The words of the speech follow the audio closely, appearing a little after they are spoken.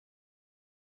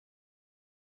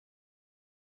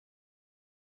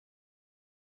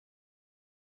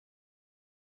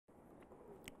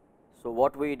So,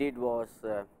 what we did was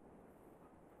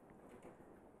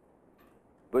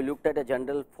we looked at a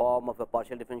general form of a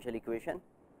partial differential equation,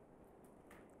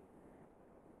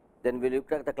 then we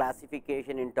looked at the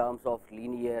classification in terms of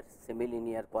linear,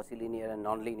 semi-linear, quasi-linear and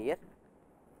non-linear.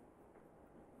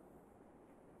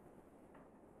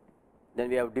 Then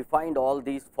we have defined all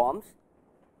these forms.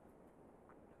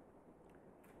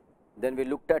 Then we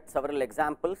looked at several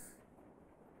examples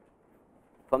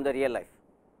from the real life,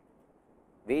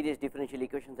 various differential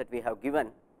equations that we have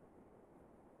given,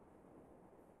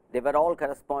 they were all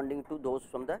corresponding to those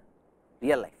from the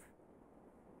real life.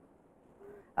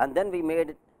 And then we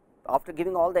made, after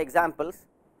giving all the examples,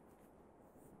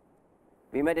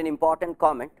 we made an important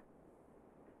comment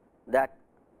that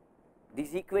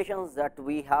these equations that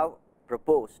we have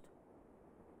proposed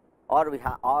or we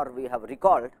have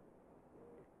recalled,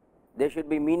 they should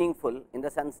be meaningful in the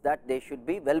sense that they should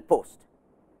be well posed.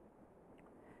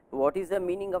 What is the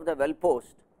meaning of the well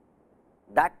posed?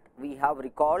 That we have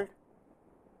recalled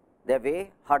the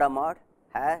way Hadamard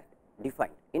had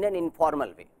defined in an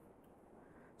informal way.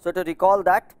 So, to recall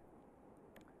that,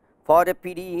 for a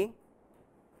PDE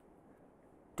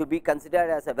to be considered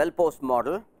as a well posed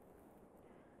model,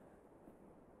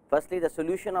 firstly the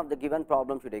solution of the given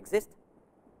problem should exist,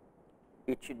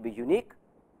 it should be unique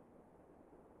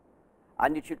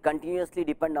and it should continuously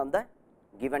depend on the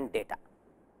given data,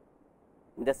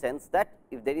 in the sense that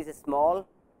if there is a small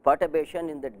perturbation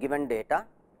in that given data,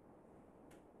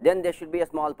 then there should be a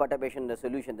small perturbation in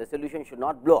the solution should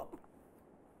not blow up.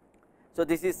 So,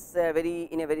 this is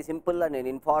in a very simple and an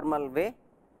informal way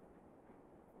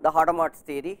the Hadamard's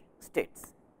theory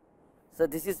states. So,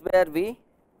 this is where we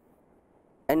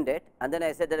ended, and then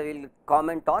I said that I will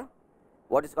comment on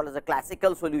what is called as a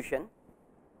classical solution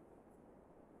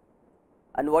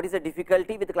and what is the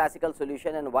difficulty with the classical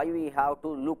solution and why we have to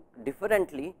look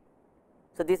differently.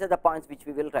 So, these are the points which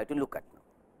we will try to look at now.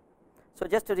 So,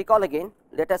 just to recall again,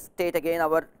 let us state again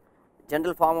our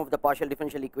general form of the partial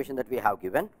differential equation that we have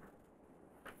given.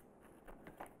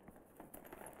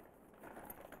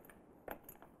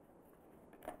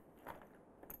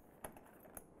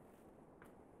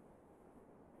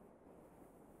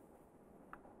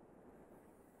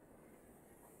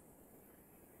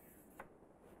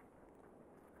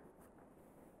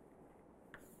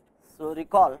 So,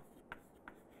 recall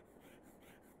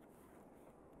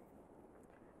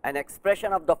an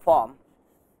expression of the form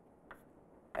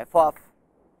f of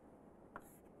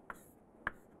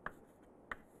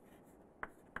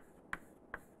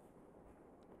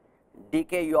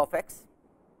dk u of x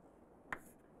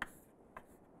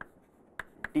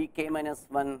dk minus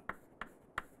 1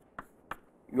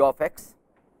 u of x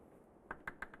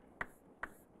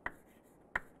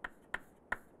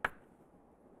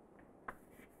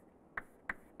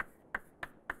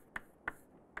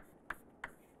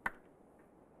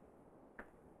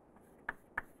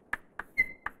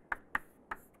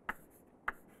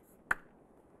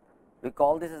we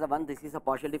call this as a one, this is a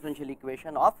partial differential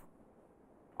equation of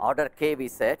order k, we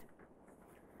said,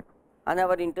 and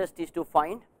our interest is to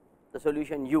find the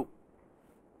solution u.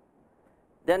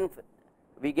 Then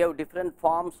we gave different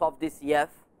forms of this f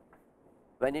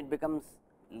when it becomes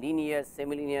linear,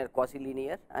 semi-linear,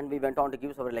 quasi-linear, and we went on to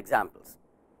give several examples.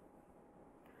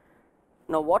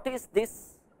 Now, what is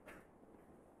this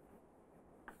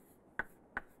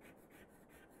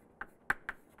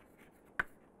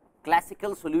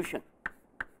classical solution?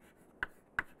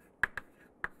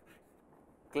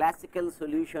 Classical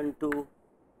solution to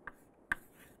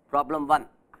problem 1.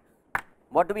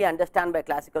 What do we understand by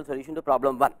classical solution to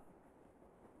problem 1?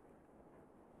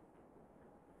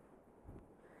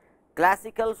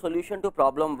 Classical solution to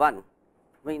problem 1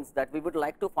 means that we would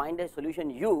like to find a solution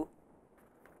u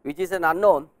which is an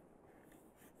unknown,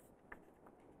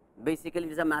 basically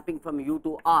it is a mapping from u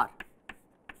to r.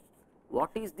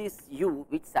 What is this u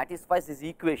which satisfies this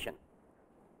equation?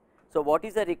 So, what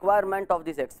is the requirement of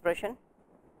this expression?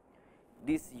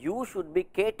 This u should be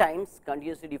k times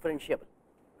continuously differentiable.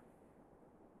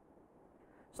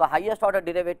 So, highest order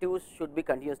derivatives should be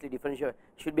continuously differentiable,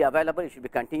 should be available, it should be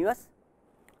continuous.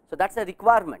 So, that is a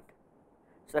requirement.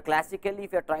 So, classically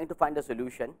if you are trying to find a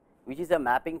solution which is a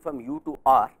mapping from u to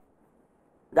r,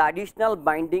 the additional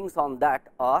bindings on that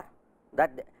are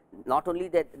that not only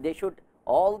that they should,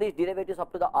 all these derivatives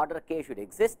up to the order k should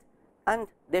exist and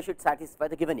they should satisfy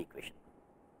the given equation.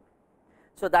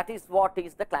 So, that is what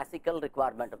is the classical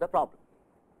requirement of the problem.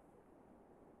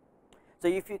 So,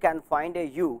 if you can find a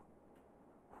u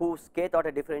whose kth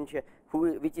order differential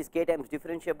which is k times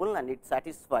differentiable and it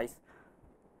satisfies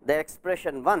the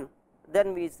expression 1,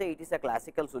 then we say it is a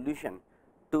classical solution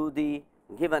to the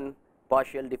given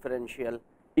partial differential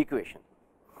equation.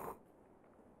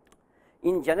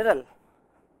 In general,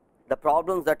 the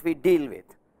problems that we deal with,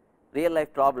 real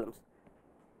life problems,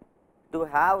 to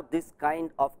have this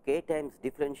kind of k times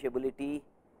differentiability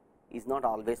is not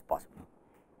always possible.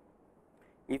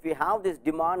 If you have this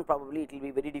demand, probably it will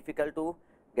be very difficult to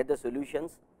get the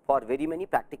solutions for very many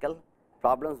practical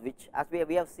problems, which as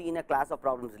we have seen a class of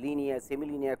problems, linear,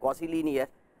 semi-linear, quasi-linear.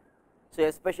 So,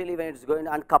 especially when it is going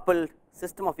on coupled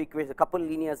system of equations, coupled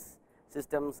linear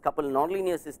systems, coupled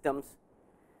nonlinear systems.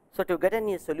 So, to get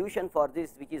any solution for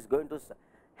this which is going to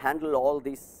handle all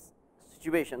these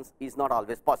situations is not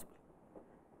always possible.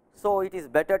 So, it is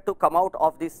better to come out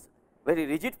of this very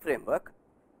rigid framework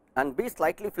and be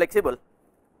slightly flexible.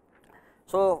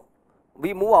 So,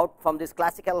 we move out from this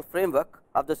classical framework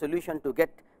of the solution to get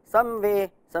some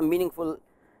way, some meaningful,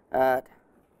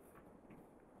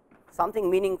 something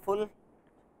meaningful.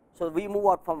 So, we move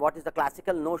out from what is the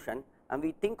classical notion and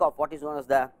we think of what is known as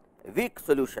the weak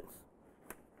solutions.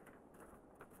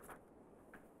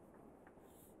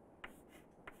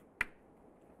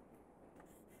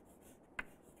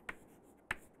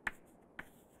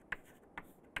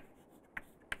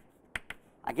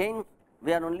 Again,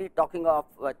 we are only talking of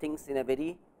things in a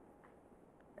very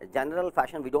general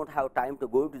fashion. We do not have time to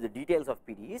go into the details of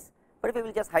PDEs, but we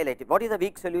will just highlight it. What is a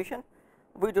weak solution?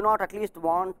 We do not at least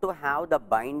want to have the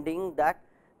binding that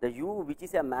the U which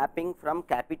is a mapping from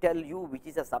capital U which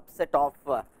is a subset of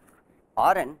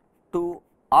Rn to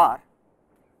R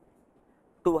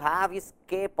to have its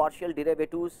k partial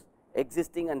derivatives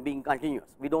existing and being continuous.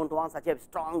 We do not want such a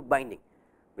strong binding.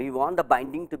 We want the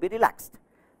binding to be relaxed.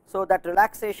 So, that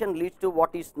relaxation leads to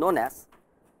what is known as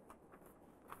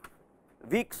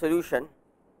weak solution.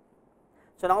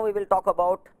 So, now we will talk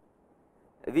about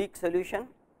weak solution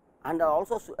and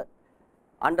also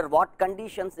under what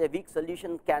conditions a weak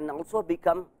solution can also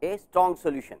become a strong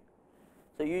solution.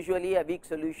 So, usually a weak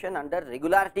solution under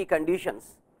regularity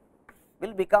conditions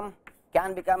will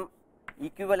can become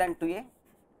equivalent to a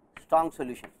strong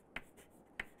solution.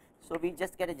 So, we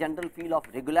just get a general feel of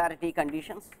regularity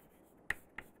conditions.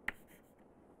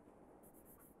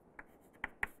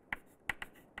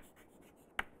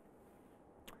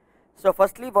 So,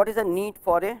 firstly, what is the need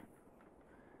for a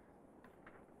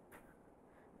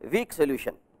weak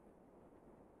solution?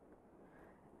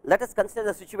 Let us consider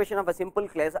the situation of a simple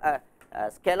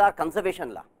scalar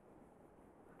conservation law.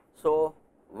 So,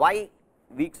 why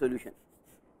weak solution?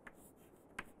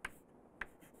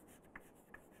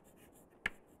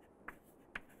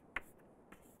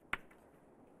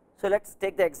 So, let us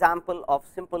take the example of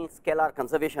simple scalar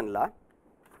conservation law.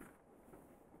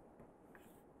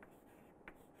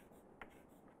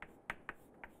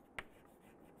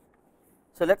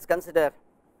 So, let us consider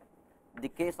the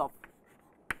case of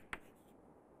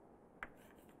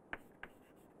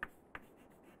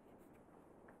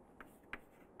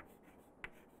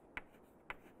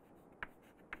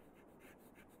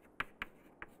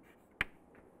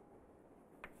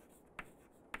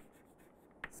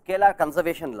scalar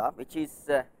conservation law, which is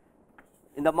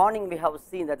in the morning we have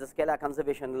seen that the scalar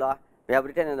conservation law we have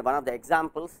written in one of the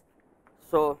examples.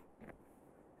 So,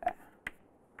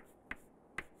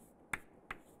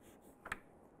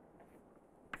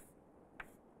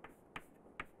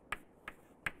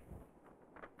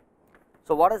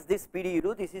 what does this PDE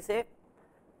do? This is a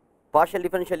partial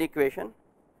differential equation.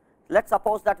 Let us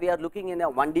suppose that we are looking in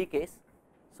a 1D case.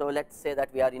 So, let us say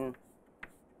that we are in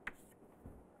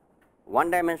one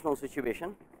dimensional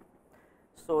situation.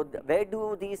 So, where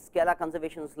do these scalar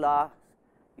conservations law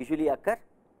usually occur?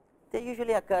 They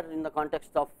usually occur in the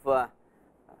context of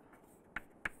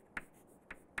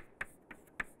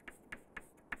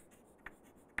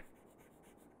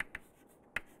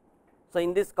so,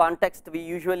 in this context we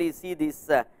usually see these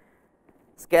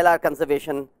scalar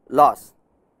conservation laws.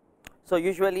 So,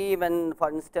 usually when for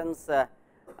instance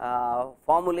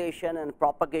formulation and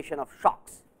propagation of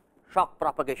shocks, shock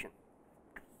propagation.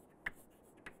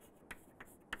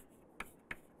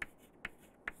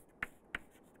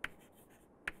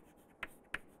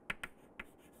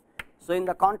 So, in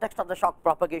the context of the shock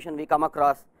propagation we come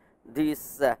across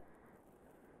these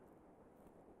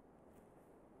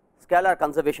scalar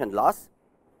conservation laws.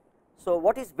 So,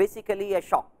 what is basically a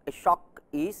shock? A shock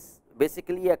is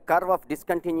basically a curve of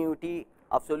discontinuity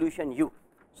of solution U.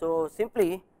 So,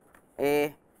 simply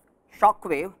a shock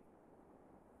wave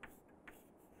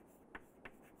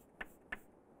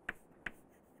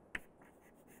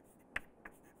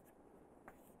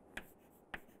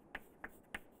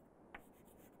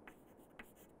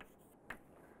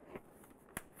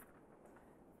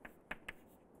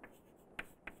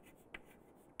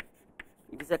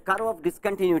it is a curve of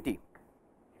discontinuity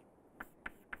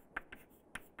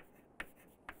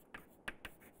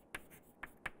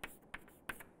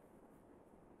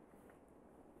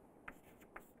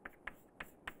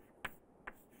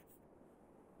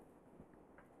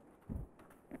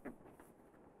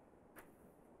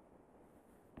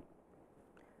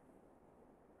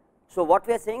So, what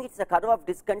we are saying, it is a curve of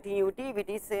discontinuity which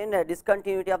is in a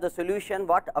discontinuity of the solution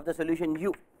what of the solution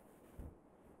u.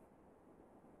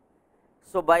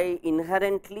 So, by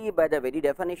inherently by the very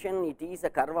definition it is a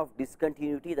curve of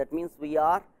discontinuity, that means we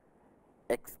are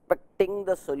expecting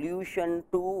the solution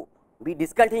to be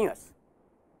discontinuous.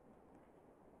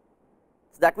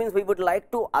 So, that means we would like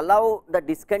to allow the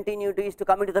discontinuities to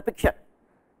come into the picture.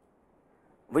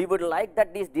 We would like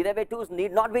that these derivatives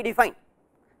need not be defined.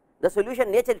 The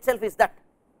solution nature itself is that.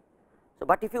 So,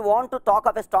 but if you want to talk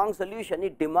of a strong solution,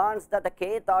 it demands that the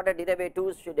kth order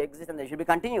derivatives should exist and they should be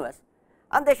continuous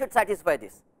and they should satisfy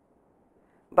this.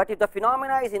 But if the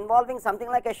phenomena is involving something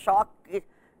like a shock, it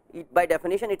by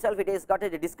definition itself it is got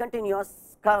a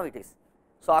discontinuous curve it is.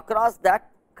 So, across that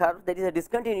curve there is a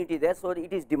discontinuity there. So,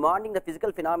 it is demanding, the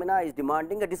physical phenomena is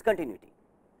demanding a discontinuity.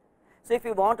 So, if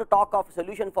you want to talk of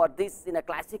solution for this in a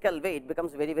classical way, it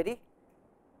becomes very, very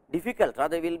difficult,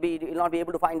 rather you will not be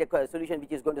able to find a solution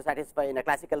which is going to satisfy in a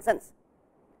classical sense.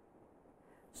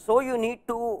 So, you need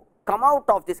to come out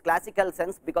of this classical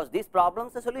sense, because these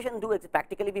problems the solution do exist,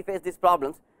 practically we face these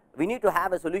problems, we need to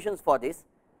have a solutions for this.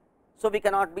 So, we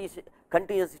cannot be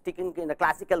continuously sticking in the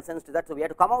classical sense to that. So, we have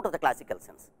to come out of the classical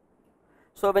sense.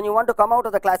 So, when you want to come out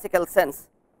of the classical sense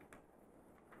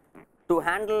to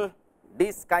handle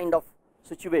these kind of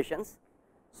situations,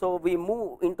 so we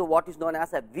move into what is known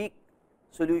as a weak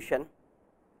solution.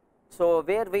 So,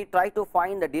 where we try to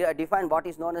find the define what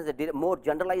is known as the more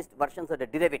generalized versions of the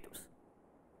derivatives.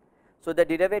 So, the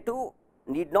derivative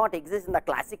need not exist in the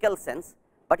classical sense,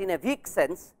 but in a weak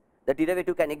sense the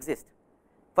derivative can exist.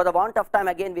 For the want of time,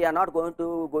 again we are not going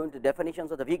to go into definitions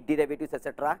of the weak derivatives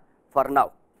etc. for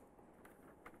now.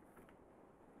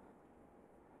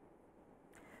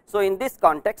 So, in this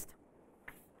context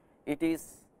it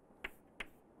is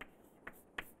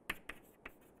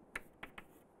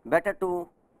better to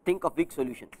think of weak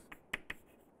solutions.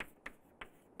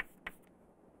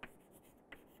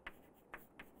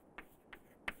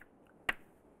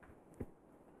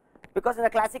 Because in a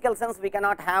classical sense we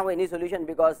cannot have any solution,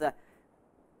 because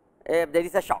there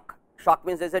is a shock. Shock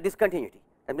means there is a discontinuity,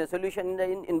 that means solution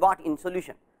in what? In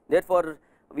solution. Therefore,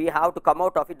 we have to come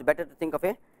out of it. Better to think of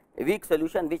a weak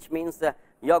solution, which means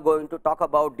you are going to talk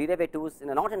about derivatives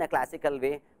not in a classical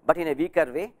way, but in a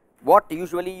weaker way. What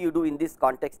usually you do in this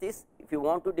context is, if you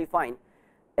want to define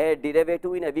a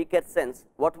derivative in a weaker sense,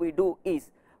 what we do is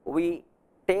we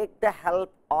take the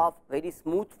help of very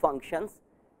smooth functions,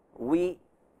 we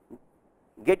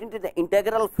get into the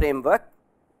integral framework,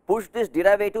 push this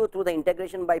derivative through the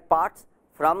integration by parts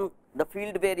from the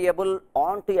field variable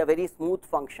onto a very smooth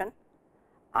function,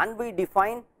 and we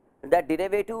define the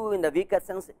derivative in the weaker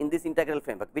sense in this integral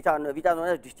framework, which are known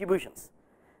as distributions.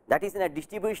 That is in a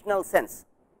distributional sense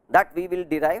that we will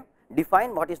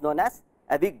define what is known as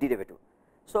a weak derivative.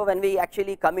 So, when we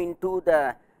actually come into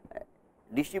the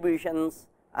distributions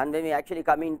and when we actually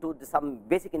come into some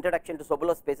basic introduction to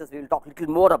Sobolev spaces, we will talk little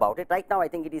more about it. Right now, I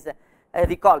think it is a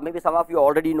recall, maybe some of you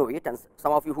already know it and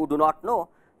some of you who do not know,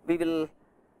 we will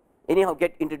anyhow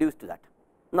get introduced to that.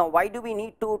 Now, why do we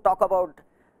need to talk about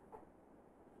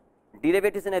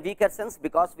derivatives in a weaker sense?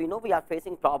 Because we know we are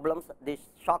facing problems, this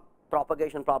shock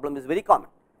propagation problem is very common.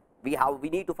 We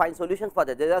need to find solutions for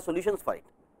that, there are solutions for it.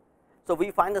 So,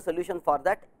 we find the solution for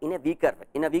that in a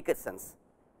weaker sense,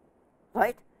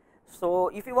 right. So,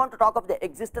 if you want to talk of the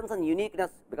existence and uniqueness,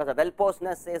 because the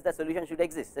well-posedness says the solution should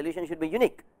exist, solution should be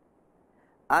unique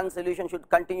and solution should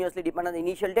continuously depend on the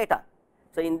initial data.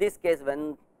 So, in this case,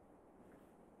 when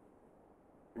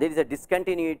there is a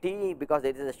discontinuity because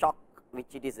there is a shock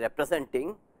which it is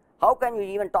representing, how can we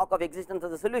even talk of existence of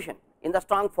the solution in the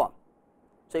strong form?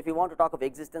 So, if you want to talk of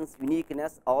existence,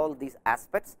 uniqueness, all these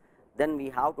aspects, then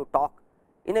we have to talk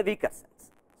in a weaker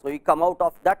sense. So, we come out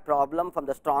of that problem from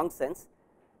the strong sense.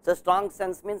 So, strong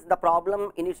sense means the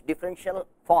problem in its differential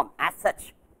form as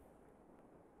such.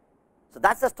 So,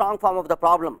 that is the strong form of the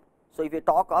problem. So, if you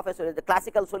talk of the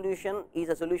classical solution is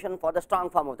a solution for the strong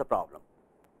form of the problem.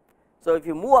 So, if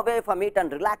you move away from it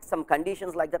and relax some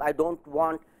conditions like that, I do not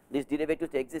want this derivative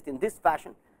to exist in this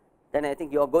fashion, then I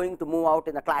think you are going to move out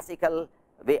in a classical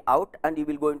way out and you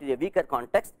will go into a weaker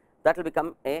context, that will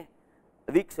become a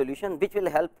weak solution, which will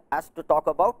help us to talk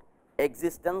about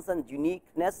existence and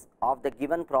uniqueness of the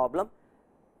given problem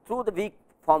through the weak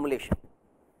formulation,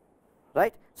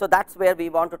 right. So, that is where we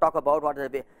want to talk about what is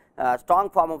the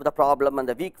strong form of the problem and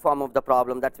the weak form of the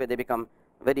problem, that is where they become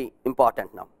very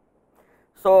important now.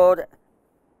 So,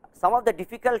 some of the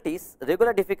difficulties,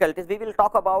 regular difficulties, we will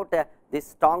talk about this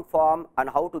strong form and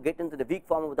how to get into the weak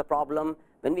form of the problem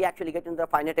when we actually get into the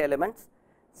finite elements.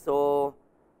 So,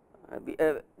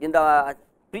 in the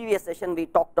previous session we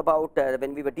talked about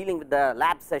when we were dealing with the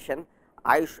lab session,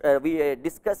 we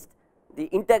discussed the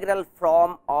integral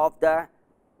form of the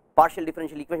partial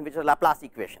differential equation, which is a Laplace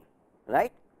equation,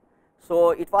 right.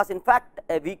 So, it was in fact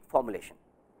a weak formulation.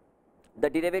 The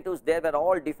derivatives there were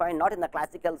all defined not in the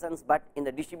classical sense, but in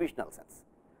the distributional sense.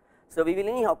 So, we will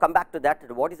anyhow come back to that,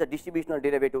 what is the distributional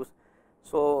derivatives.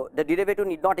 So, the derivative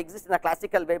need not exist in a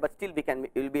classical way, but still we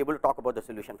will be able to talk about the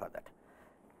solution for that.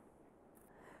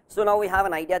 So, now we have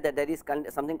an idea that there is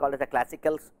something called as a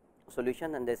classical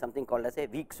solution and there is something called as a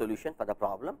weak solution for the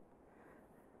problem.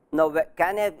 Now,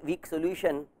 can a weak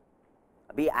solution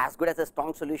be as good as a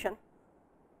strong solution?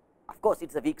 Of course, it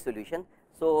is a weak solution.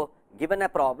 So, given a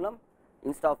problem,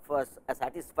 instead of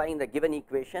satisfying the given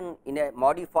equation in a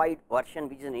modified version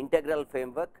which is an integral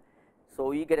framework,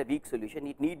 so you get a weak solution.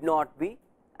 It need not be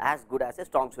as good as a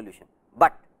strong solution,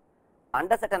 but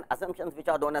under certain assumptions which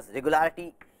are known as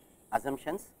regularity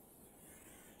assumptions,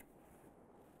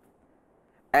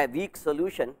 a weak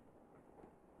solution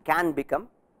can become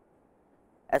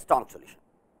a strong solution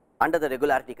under the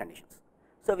regularity conditions.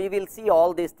 So, we will see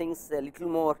all these things a little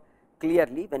more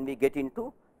clearly when we get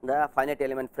into the finite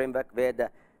element framework, where the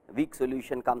weak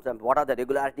solution comes and what are the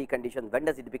regularity conditions, when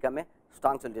does it become a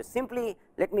strong solution. Simply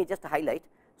let me just highlight,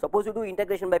 suppose you do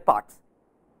integration by parts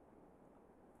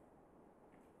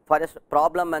for a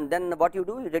problem, and then what you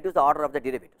do, you reduce the order of the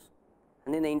derivatives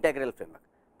and in the integral framework.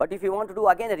 But if you want to do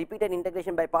again a repeated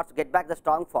integration by parts to get back the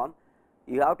strong form,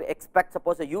 you have to expect,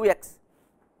 suppose a ux,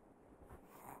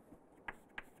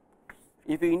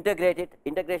 if you integrate it,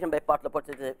 integration by parts, suppose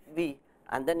it is a v,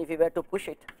 and then if you were to push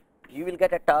it, you will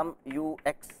get a term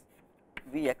ux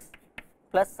vx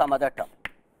plus some other term,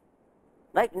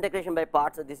 right. Integration by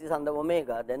parts, this is on the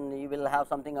omega, then you will have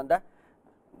something on the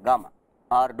gamma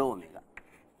or dou omega.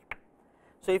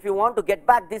 So, if you want to get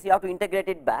back this, you have to integrate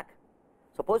it back.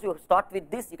 Suppose you start with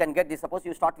this, you can get this. Suppose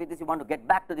you start with this, you want to get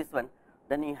back to this one,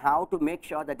 then you have to make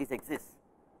sure that this exists.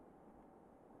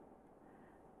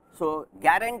 So,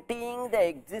 guaranteeing the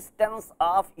existence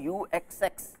of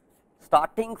uxx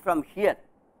starting from here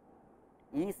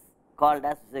is called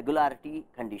as regularity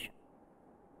condition.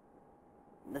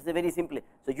 That is very simple.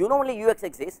 So, you know only ux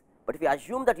exists, but if you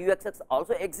assume that uxx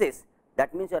also exists,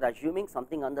 that means you are assuming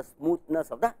something on the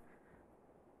smoothness of the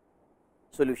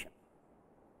solution.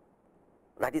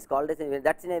 That is called as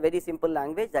that is in a very simple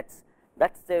language. That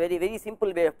is a very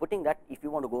simple way of putting that. If you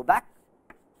want to go back,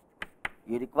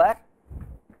 you require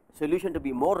solution to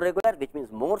be more regular, which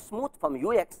means more smooth from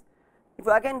ux. If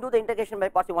you again do the integration by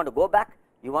parts, you want to go back,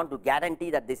 you want to guarantee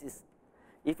that this is,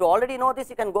 if you already know this,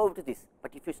 you can go to this,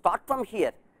 but if you start from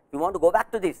here, you want to go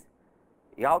back to this,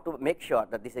 you have to make sure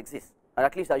that this exists, or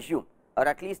at least assume, or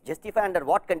at least justify under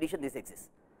what condition this exists.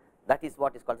 That is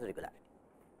what is called as regularity.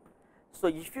 So,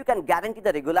 if you can guarantee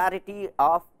the regularity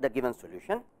of the given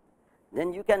solution,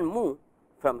 then you can move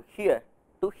from here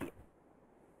to here.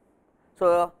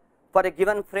 So, for a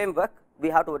given framework, we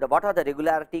have to, what are the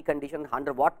regularity conditions,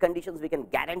 under what conditions we can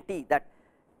guarantee that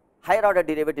higher order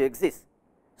derivative exists.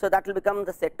 So, that will become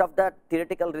the set of the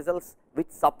theoretical results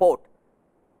which support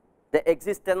the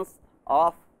existence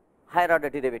of higher order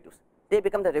derivatives. They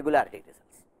become the regularity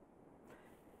results.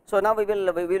 So, now we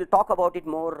will talk about it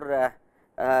more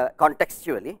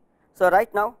contextually. So,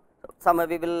 right now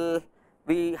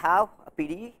we have a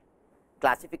PDE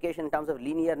classification in terms of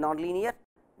linear, non-linear,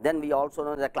 then we also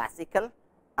know the classical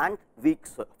and weak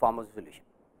form of the solution,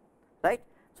 right.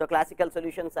 So, classical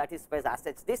solution satisfies as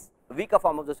such this, weaker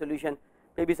form of the solution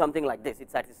may be something like this,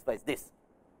 it satisfies this,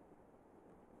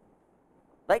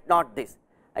 right, not this.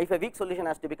 If a weak solution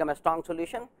has to become a strong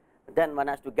solution, then one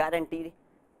has to guarantee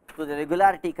to the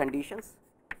regularity conditions,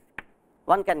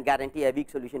 one can guarantee a weak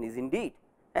solution is indeed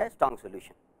a strong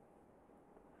solution.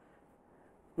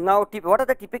 Now, what are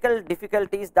the typical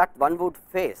difficulties that one would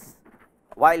face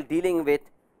while dealing with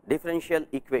differential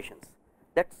equations?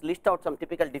 Let us list out some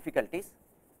typical difficulties.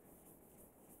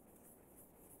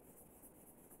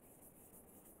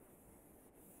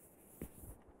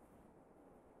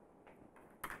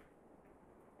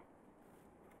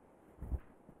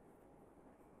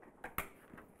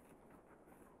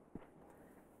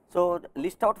 So,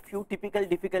 list out few typical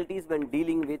difficulties when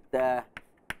dealing with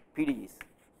PDEs.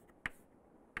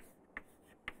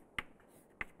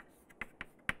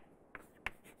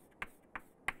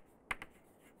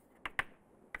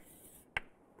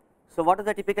 So, what are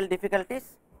the typical difficulties?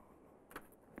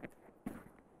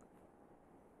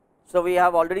 So, we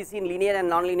have already seen linear and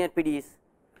non-linear PDEs.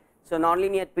 So,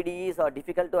 non-linear PDEs are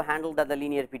difficult to handle than the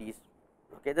linear PDEs.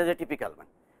 Okay, that is a typical one.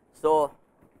 So,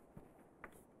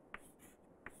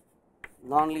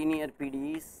 non-linear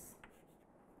PDEs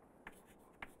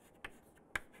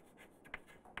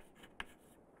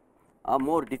are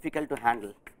more difficult to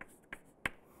handle.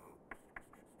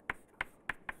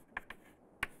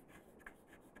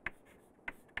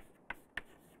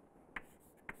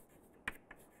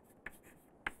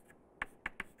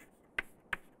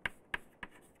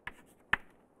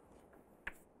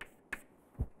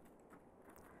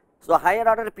 So, higher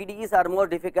order PDEs are more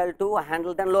difficult to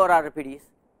handle than lower order PDEs.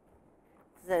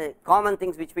 This is a common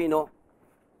things which we know.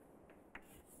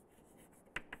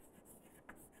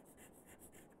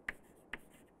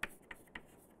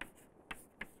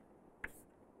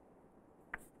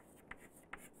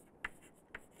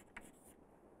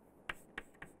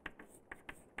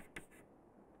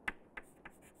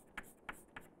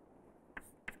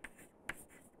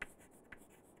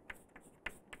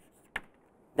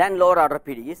 Than lower order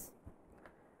PDEs.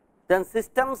 Then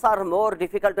systems are more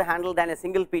difficult to handle than a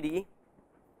single PDE.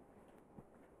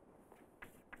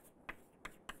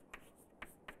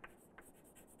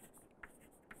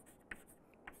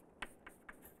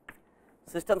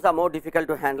 Systems are more difficult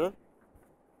to handle.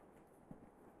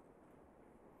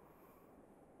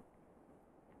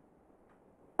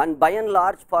 And by and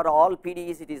large, for all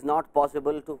PDEs, it is not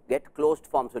possible to get closed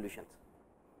form solutions.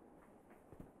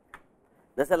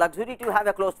 There is a luxury to have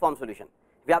a closed form solution.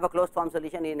 If you have a closed form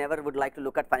solution, you never would like to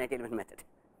look at finite element method.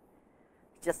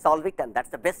 Just solve it, and that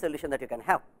is the best solution that you can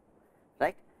have,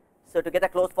 right. So, to get a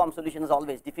closed form solution is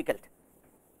always difficult.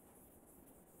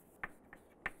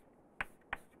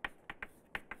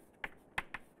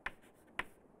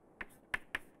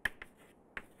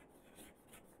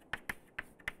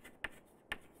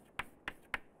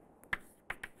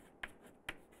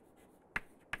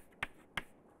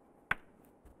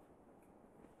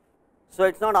 So,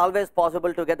 it is not always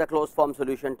possible to get the closed form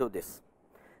solution to this.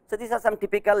 So, these are some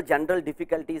typical general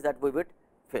difficulties that we would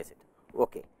face it.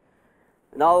 Okay.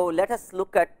 Now, let us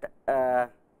look at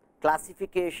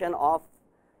classification of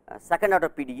second order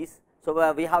PDEs.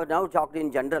 So, we have now talked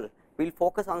in general. We will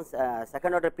focus on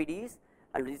second order PDEs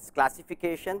and its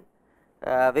classification,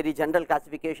 very general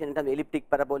classification in terms of elliptic,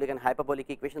 parabolic and hyperbolic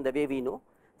equation the way we know.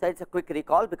 So, it is a quick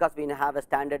recall, because we have a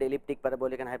standard elliptic,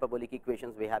 parabolic and hyperbolic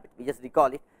equations, we have it, we just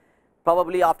recall it.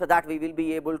 Probably after that we will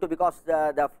be able to, because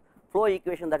the flow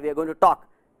equation that we are going to talk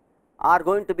are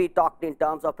going to be talked in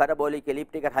terms of parabolic,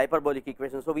 elliptic and hyperbolic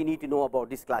equations. So, we need to know about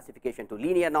this classification too.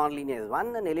 Linear, non-linear is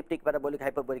one, and elliptic, parabolic,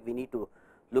 hyperbolic we need to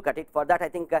look at it. For that, I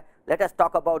think let us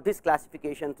talk about this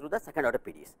classification through the second order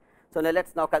PDEs. So, let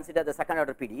us now consider the second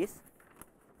order PDEs.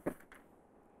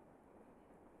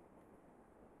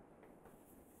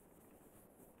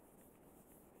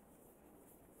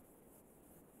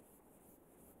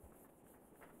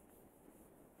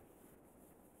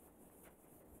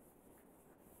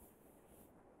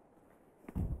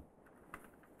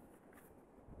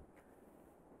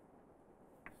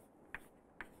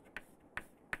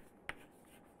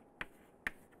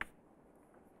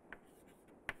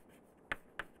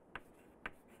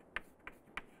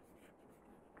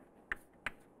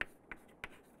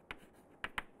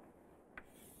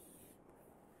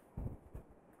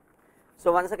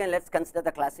 So, once again let us consider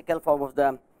the classical form of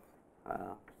the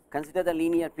consider the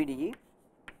linear PDE.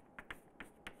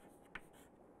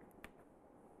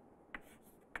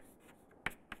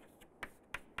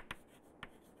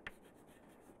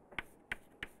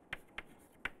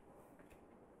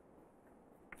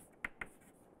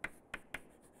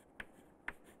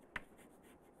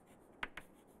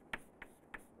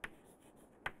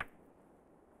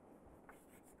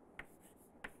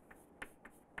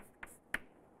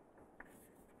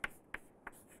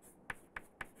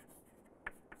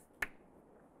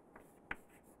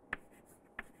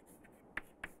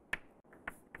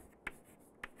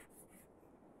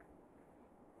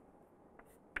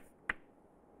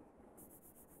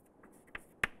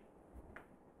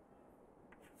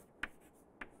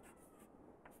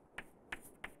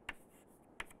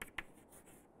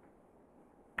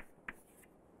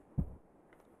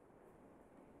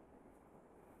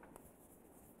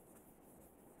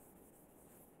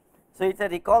 So, it is a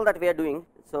recall that we are doing.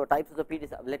 So, types of the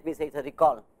PDEs, let me say it is a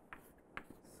recall.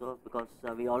 So, because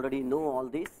we already know all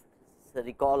this, it is a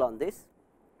recall on this.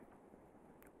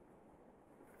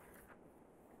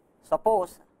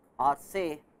 Suppose or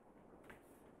say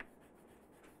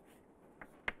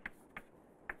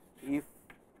if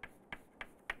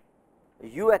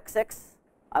uxx,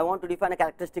 I want to define a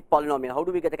characteristic polynomial. How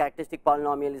do we get a characteristic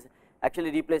polynomial? Is actually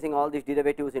replacing all these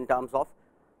derivatives in terms of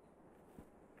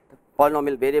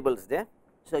polynomial variables there.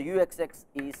 So, uxx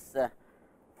is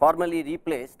formally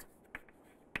replaced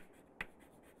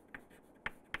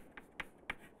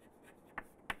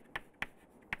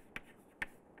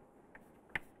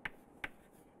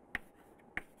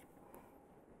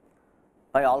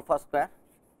by alpha square,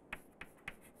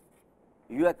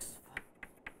 u x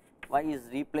y is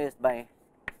replaced by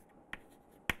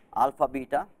alpha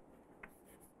beta,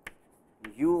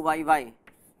 u y y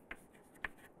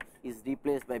is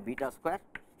replaced by beta square,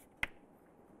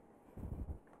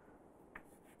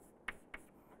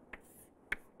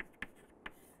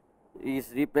 is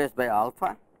replaced by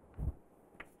alpha,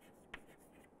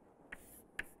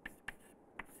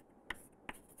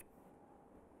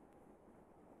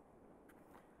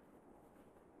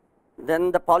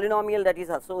 then the polynomial that is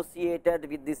associated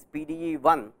with this PDE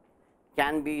 1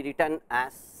 can be written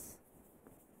as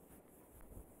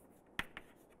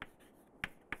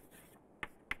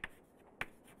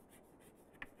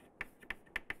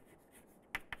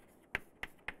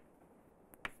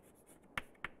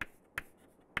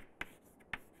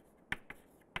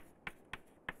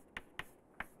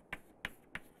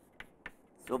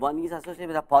so one is associated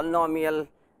with a polynomial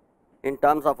in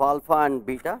terms of alpha and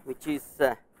beta, which is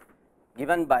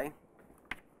given by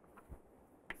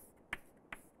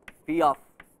P of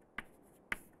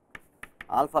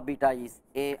alpha beta is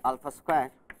A alpha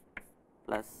square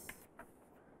plus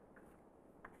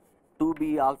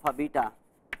 2B alpha beta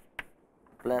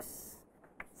plus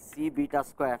C beta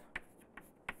square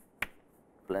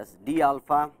plus D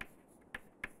alpha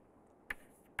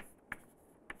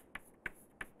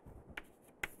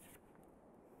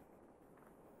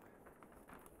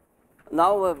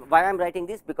Now, why I am writing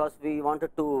this? Because we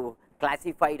wanted to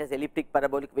classify it as elliptic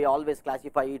parabolic. We always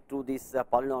classify it through this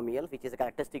polynomial, which is a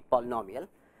characteristic polynomial.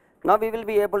 Now, we will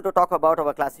be able to talk about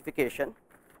our classification.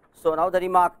 So, now the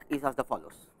remark is as the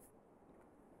follows.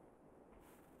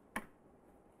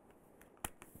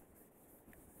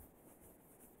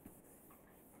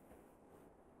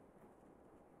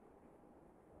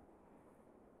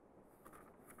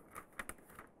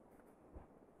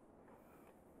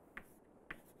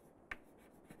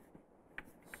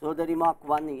 So, the remark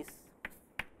 1 is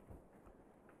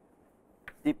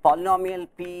the polynomial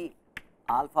P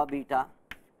alpha beta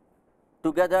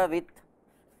together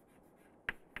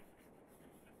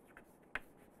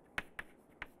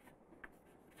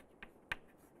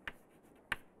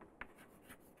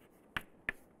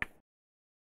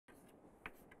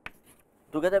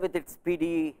with its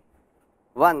PD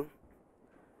 1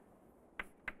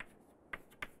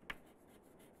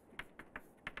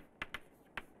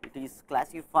 it is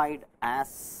classified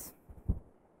as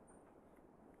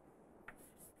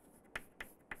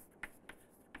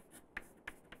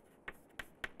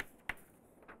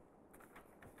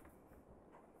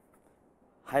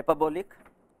hyperbolic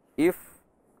if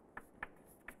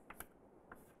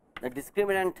the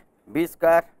discriminant b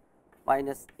square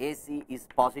minus ac is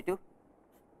positive,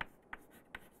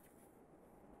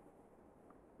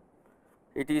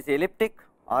 it is elliptic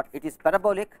or it is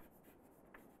parabolic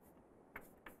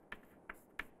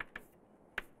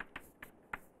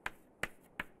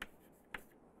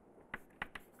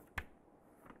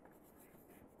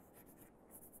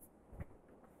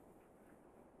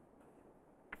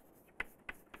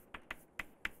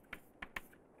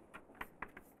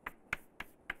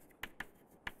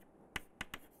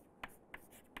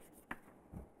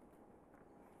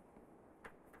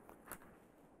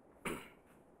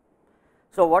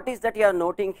So, what is that you are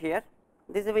noting here?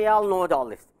 This we all know all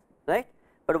this, right,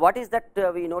 but what is that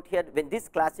we note here? When this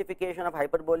classification of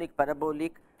hyperbolic,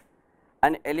 parabolic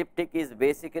and elliptic is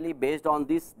basically based on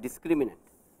this discriminant.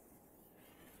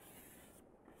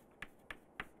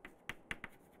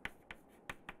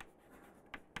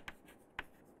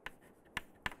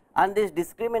 And this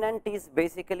discriminant is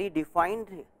basically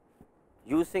defined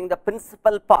using the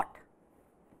principal part.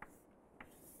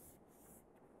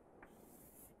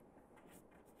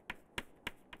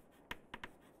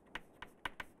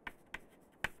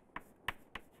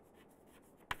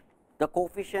 The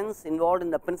coefficients involved in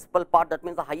the principal part, that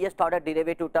means the highest order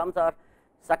derivative terms or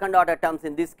second order terms,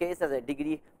 in this case as a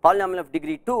degree polynomial of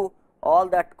degree 2, all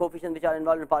that coefficients which are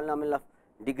involved in polynomial of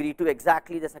degree 2,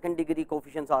 exactly the second degree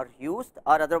coefficients are used,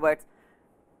 or otherwise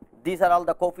these are all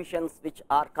the coefficients which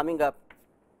are coming up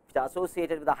which are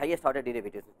associated with the highest order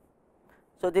derivatives.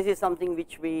 So, this is something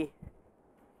which we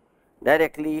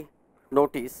directly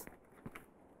notice.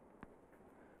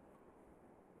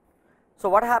 So,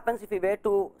 what happens if we were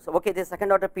to, so okay, this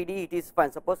second order PDE, it is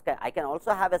fine. Suppose I can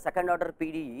also have a second order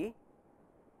PDE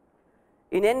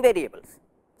in n variables.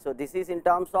 So, this is in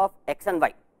terms of x and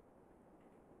y.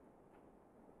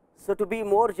 So, to be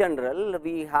more general,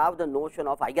 we have the notion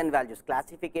of eigenvalues,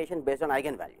 classification based on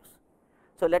eigenvalues.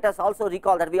 So, let us also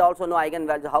recall that we also know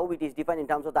eigenvalues, how it is defined in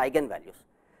terms of the eigenvalues.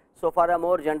 So, for a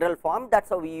more general form, that is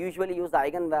how we usually use the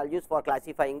eigenvalues for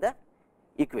classifying the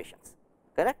equations,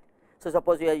 correct. So,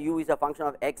 suppose your u is a function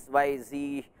of x, y,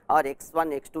 z or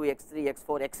x1, x2, x3,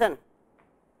 x4, xn,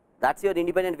 that is your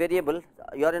independent variable,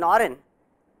 you are in Rn,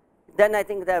 then I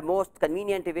think the most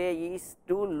convenient way is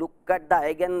to look at the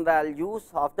eigenvalues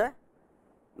of the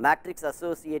matrix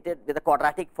associated with the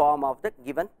quadratic form of the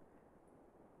given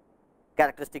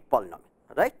characteristic polynomial,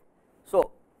 right. So,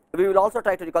 we will also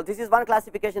try to recall, this is one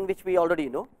classification which we already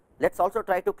know. Let us also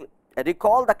try to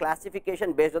recall the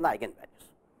classification based on the eigenvalues.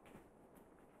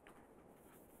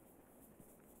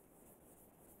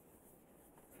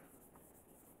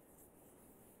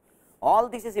 All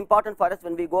this is important for us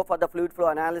when we go for the fluid flow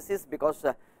analysis, because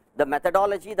the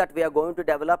methodology that we are going to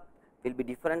develop will be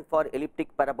different for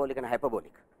elliptic, parabolic and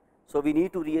hyperbolic. So, we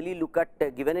need to really look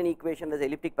at given an equation as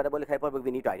elliptic, parabolic, hyperbolic,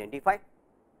 we need to identify.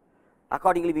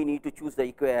 Accordingly, we need to choose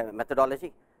the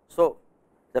methodology. So,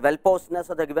 the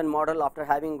well-posedness of the given model, after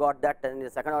having got that in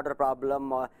the second order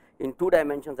problem in 2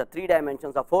 dimensions or 3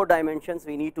 dimensions or 4 dimensions,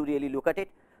 we need to really look at it,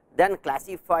 then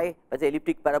classify as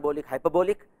elliptic, parabolic,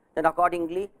 hyperbolic, then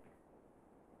accordingly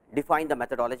define the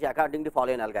methodology, accordingly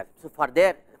follow an algorithm. So, for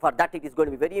that it is going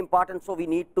to be very important. So, we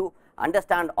need to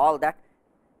understand all that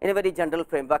in a very general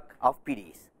framework of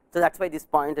PDEs. So, that is why these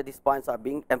points are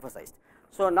being emphasized.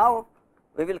 So, now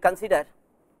we will consider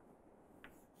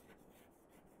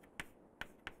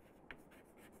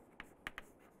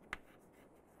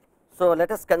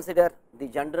let us consider the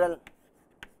general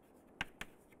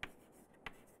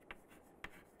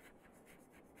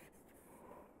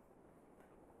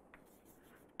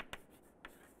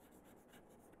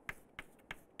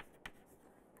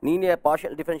linear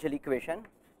partial differential equation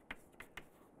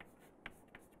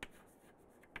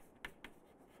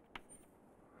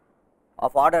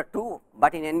of order 2,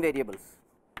 but in n variables.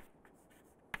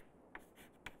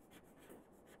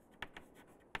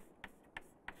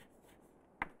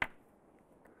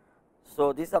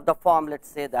 So, this is of the form, let us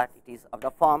say that it is of the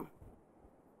form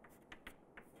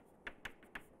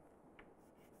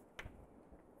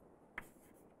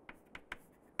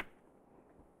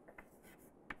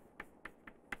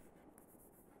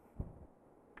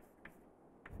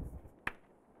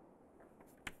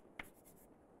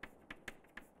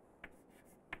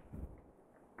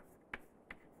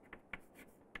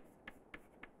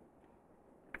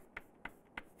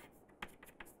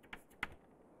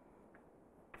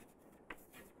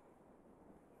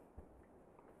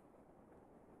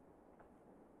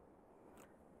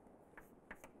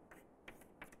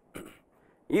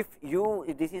if u,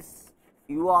 this is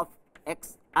u of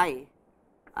x I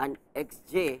and x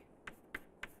j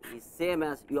is same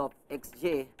as u of x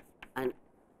j and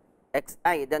x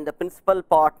I, then the principal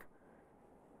part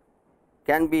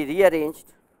can be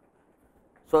rearranged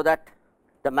so that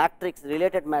the matrix,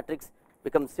 related matrix,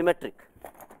 becomes symmetric.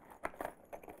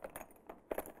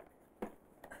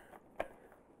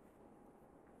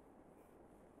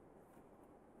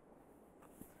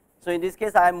 So, in this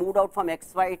case I have moved out from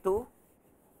x y to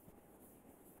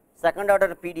second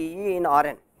order PDE in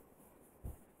Rn.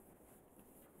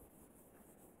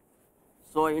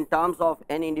 So, in terms of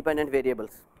n independent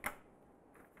variables.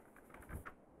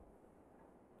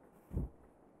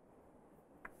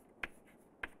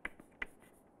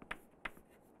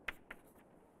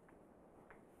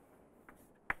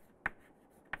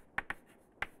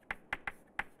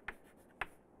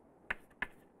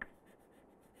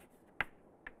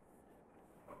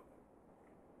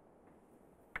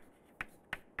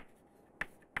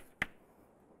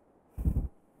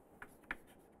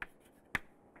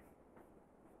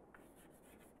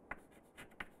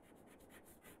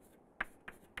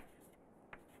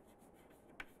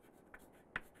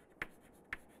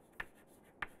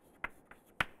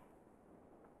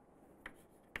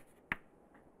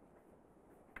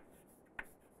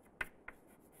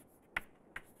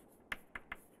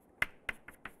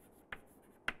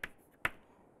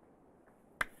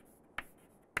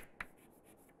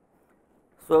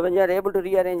 So, when you are able to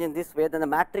rearrange in this way, then the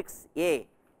matrix A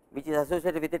which is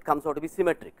associated with it comes out to be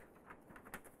symmetric.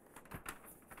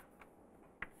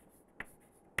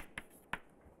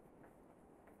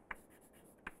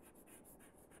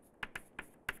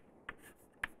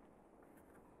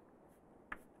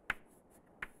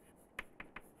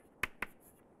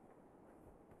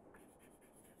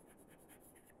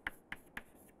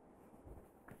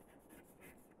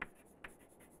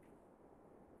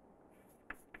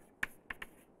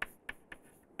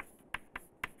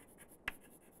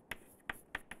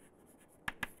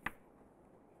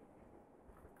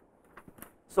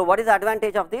 So, what is the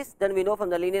advantage of this? Then we know from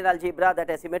the linear algebra that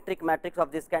a symmetric matrix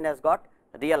of this kind has got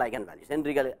real eigenvalues, n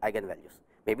real eigenvalues.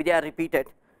 Maybe they are repeated,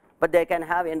 but they can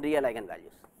have n real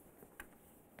eigenvalues.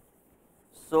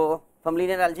 So, from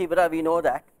linear algebra we know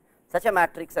that such a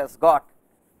matrix has got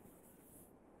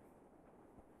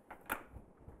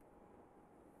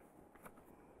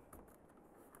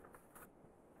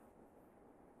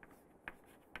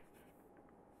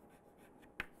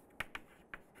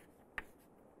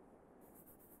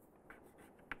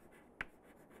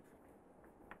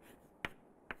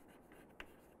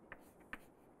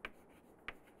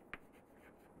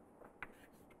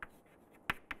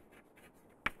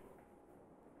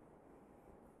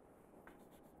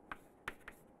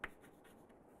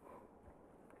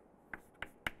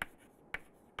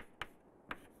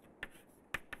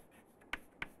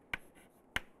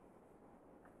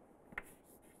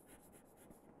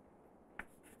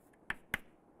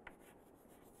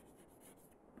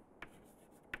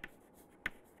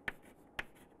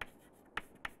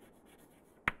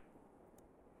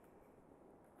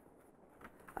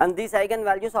and these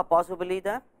eigenvalues are possibly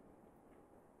the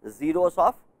zeros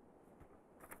of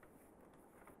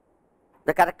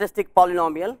the characteristic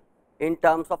polynomial in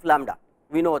terms of lambda,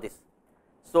 we know this.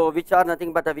 So, which are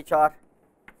nothing but which are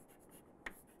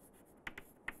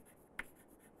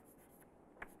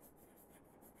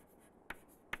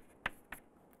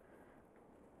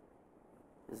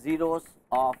zeros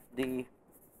of the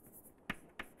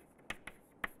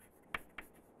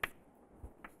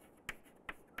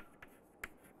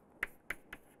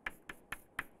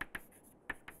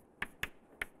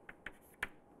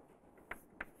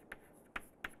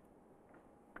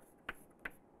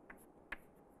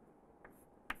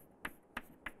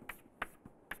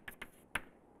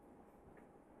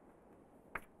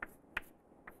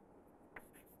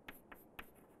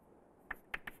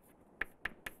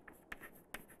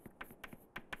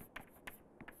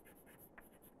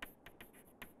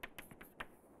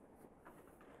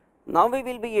now we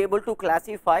will be able to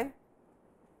classify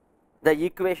the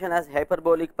equation as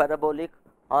hyperbolic, parabolic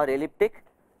or elliptic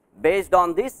based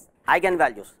on these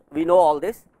eigenvalues. We know all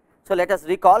this. So, let us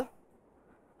recall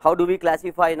how do we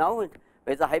classify now, whether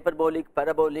it is hyperbolic,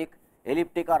 parabolic,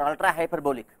 elliptic or ultra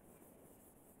hyperbolic.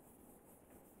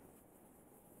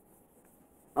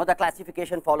 Now, the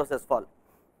classification follows as follows.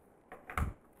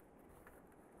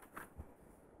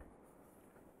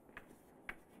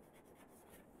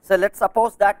 So, let us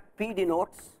suppose that P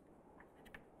denotes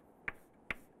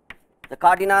the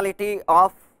cardinality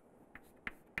of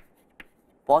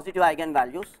positive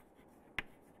eigenvalues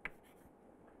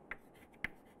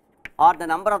or the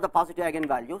number of the positive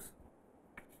eigenvalues.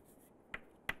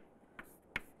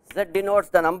 Z denotes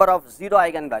the number of 0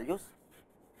 eigenvalues.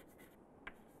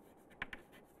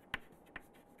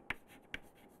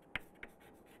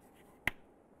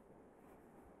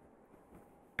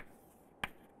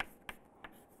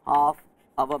 Of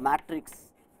our matrix.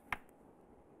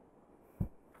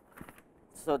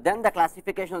 So, then the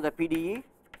classification of the PDE.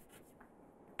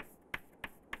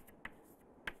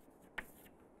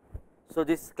 So,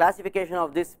 this classification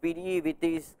of this PDE, which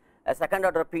is a second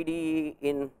order PDE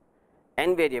in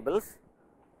n variables,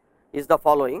 is the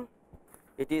following.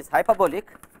 It is hyperbolic,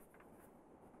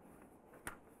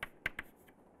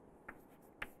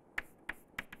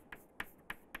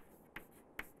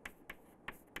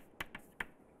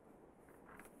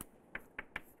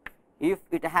 if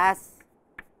it has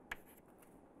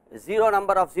 0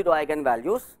 number of 0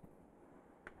 eigenvalues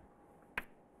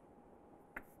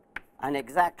and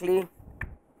exactly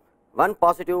one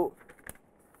positive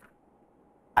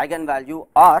eigenvalue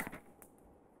or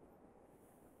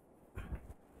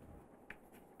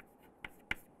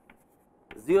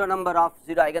zero number of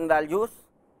 0 eigenvalues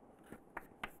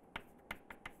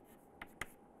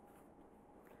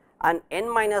and n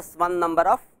minus 1 number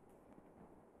of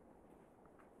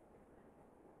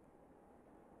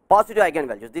positive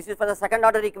eigenvalues. This is for the second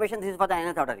order equation, this is for the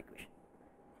nth order equation,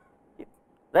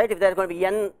 right. If there is going to be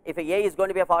n, if a is going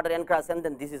to be of order n cross n,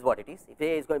 then this is what it is. If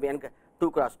a is going to be n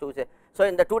 2 cross 2, say, so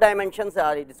in the 2 dimensions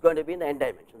it is going to be in the n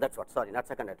dimension, that is what, sorry, not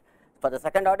second order. For the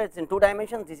second order it is in 2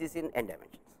 dimensions, this is in n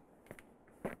dimensions.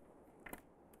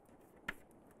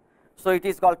 So, it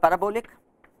is called parabolic.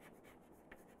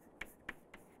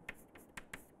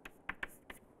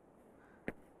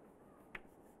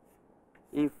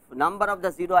 If number of the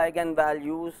 0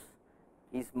 eigenvalues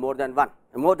is more than 1,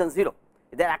 more than 0,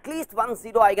 if there are at least one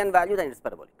 0 eigenvalue, then it is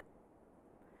parabolic.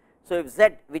 So, if z,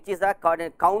 which is the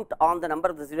count on the number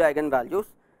of the 0 eigenvalues,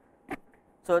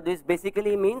 so this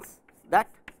basically means that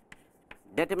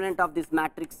determinant of this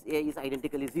matrix A is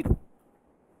identically 0.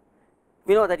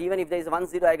 We know that even if there is one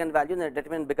 0 eigenvalue, then the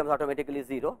determinant becomes automatically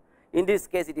 0. In this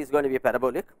case, it is going to be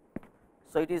parabolic.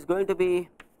 So, it is going to be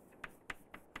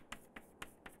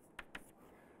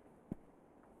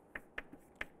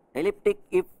elliptic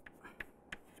if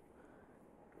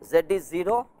Z is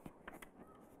 0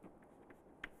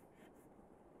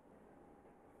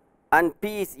 and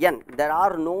P is n, there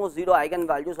are no 0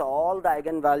 eigenvalues, all the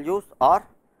eigenvalues are,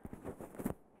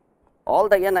 all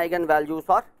the n eigenvalues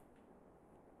are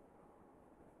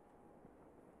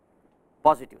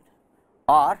positive,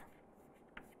 or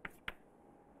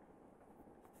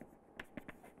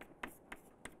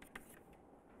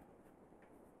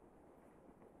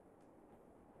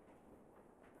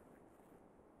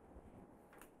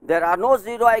there are no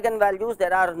 0 eigenvalues,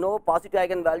 there are no positive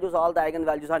eigenvalues, all the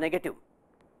eigenvalues are negative.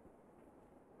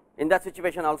 In that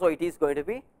situation also it is going to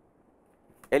be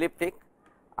elliptic,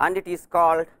 and it is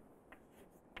called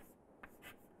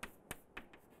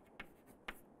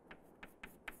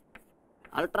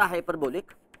ultra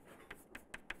hyperbolic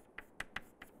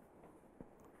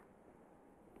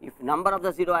if number of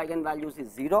the 0 eigenvalues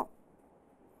is 0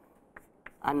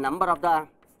 and number of the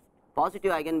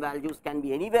positive eigenvalues can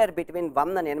be anywhere between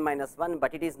 1 and n minus 1,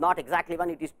 but it is not exactly 1,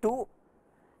 it is 2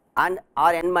 and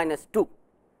or n minus 2,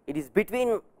 it is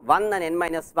between 1 and n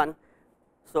minus 1.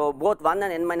 So, both 1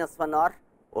 and n minus 1 are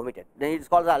omitted, then it is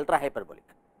called the ultra hyperbolic.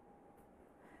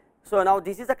 So, now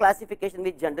this is a classification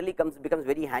which generally becomes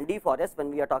very handy for us when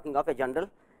we are talking of a general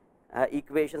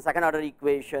equation, second order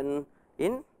equation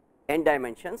in n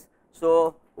dimensions.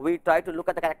 So, we try to look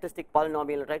at the characteristic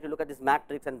polynomial, try to look at this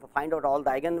matrix and find out all the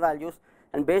eigenvalues,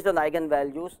 and based on the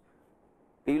eigenvalues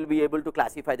we will be able to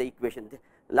classify the equation.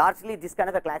 Largely this kind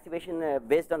of a classification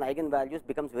based on eigenvalues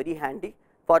becomes very handy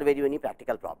for very many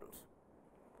practical problems.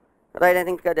 Right, I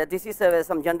think that this is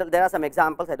some general, there are some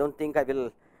examples, I do not think I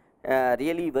will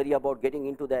really worry about getting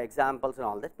into the examples and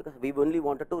all that, because we only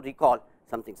wanted to recall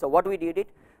something. So, what we did it,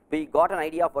 we got an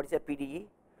idea of what is a PDE.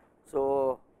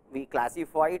 So, we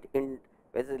classified in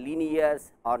whether linear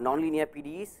or nonlinear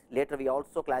PDEs, later we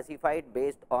also classified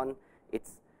based on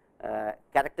its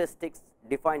characteristics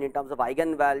defined in terms of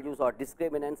eigenvalues or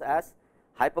discriminants as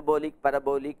hyperbolic,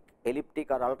 parabolic,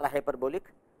 elliptic or ultra hyperbolic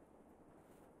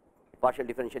partial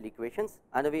differential equations,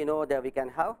 and we know that we can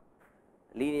have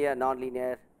linear,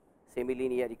 nonlinear,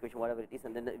 semi-linear equation, whatever it is,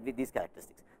 and then with these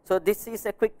characteristics. So, this is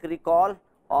a quick recall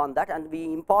on that, and the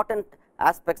important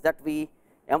aspects that we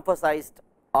emphasized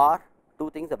are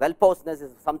two things. The well-posedness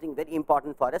is something very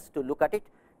important for us to look at it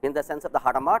in the sense of the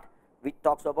Hadamard, which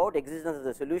talks about existence as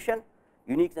a solution,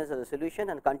 uniqueness as a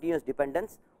solution, and continuous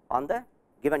dependence on the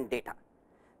given data.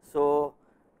 So,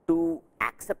 to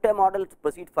accept a model to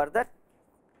proceed further,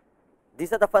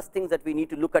 these are the first things that we need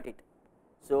to look at it.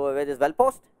 So, where is well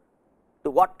posed, to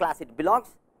what class it belongs,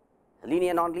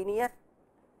 linear, nonlinear,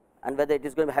 and whether it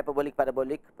is going to be hyperbolic,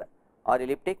 parabolic or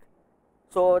elliptic.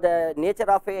 So, the nature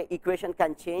of a equation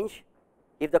can change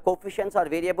if the coefficients are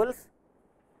variables,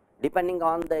 depending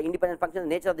on the independent function. The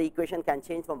nature of the equation can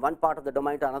change from one part of the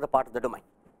domain to another part of the domain.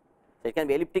 So, it can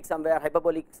be elliptic somewhere,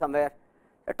 hyperbolic somewhere.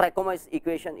 A trichotomous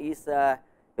equation is a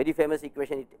very famous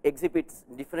equation, it exhibits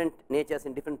different natures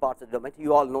in different parts of the domain,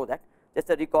 you all know that, just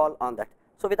a recall on that.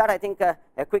 So, with that I think a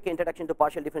quick introduction to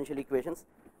partial differential equations,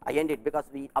 I end it because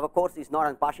our course is not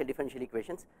on partial differential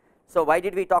equations. So, why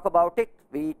did we talk about it?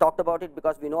 We talked about it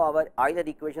because we know our Euler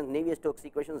equations, Navier-Stokes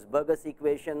equations, Burgers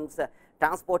equations,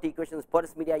 transport equations,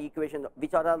 Peirce-Media equation,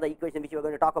 which are all the equations which we are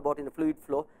going to talk about in the fluid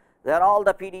flow. They are all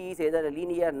the PDEs, either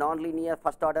linear, non-linear,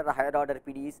 first order or higher order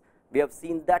PDEs. We have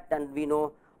seen that and we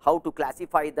know how to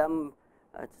classify them.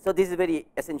 So, this is very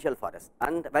essential for us,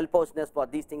 and well-posedness for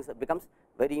these things becomes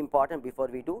very important before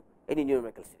we do any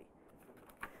numerical study.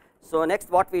 So,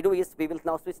 next what we do is we will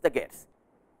now switch the gears.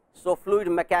 So, fluid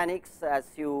mechanics, as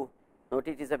you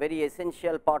notice, is a very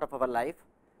essential part of our life.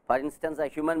 For instance, a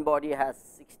human body has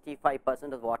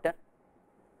 65% of water,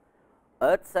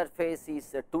 Earth's surface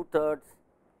is 2/3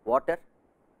 water,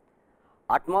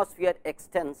 atmosphere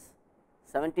extends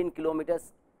 17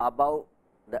 kilometers above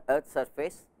the Earth's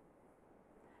surface.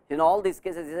 In all these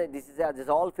cases, this is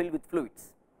all filled with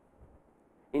fluids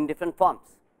in different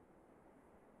forms.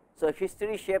 So,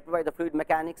 history shaped by the fluid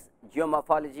mechanics,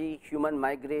 geomorphology, human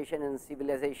migration and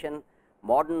civilization,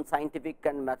 modern scientific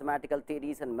and mathematical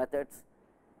theories and methods,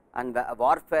 and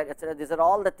warfare, etc. These are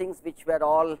all the things which were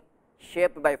all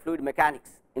shaped by fluid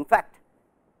mechanics. In fact,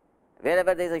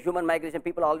 wherever there is a human migration,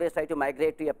 people always try to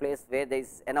migrate to a place where there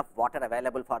is enough water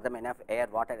available for them, enough air,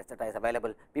 water, etc. is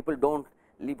available. People do not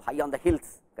live high on the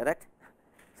hills, correct.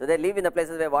 So, they live in the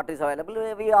places where water is available.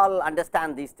 We all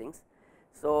understand these things.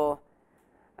 So,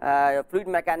 fluid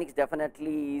mechanics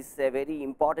definitely is a very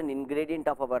important ingredient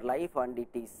of our life, and it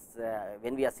is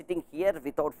when we are sitting here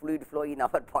without fluid flow in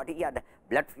our body and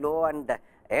blood flow and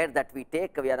air that we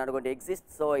take, we are not going to exist.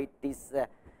 So, it is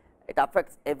it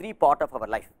affects every part of our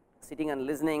life. Sitting and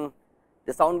listening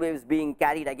the sound wave is being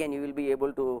carried, again you will be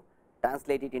able to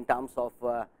translate it in terms of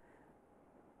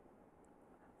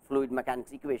fluid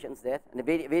mechanics equations there, and the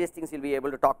various things you will be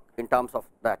able to talk in terms of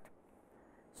that.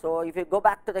 So, if you go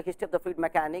back to the history of the fluid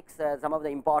mechanics, some of the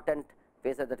important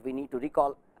phases that we need to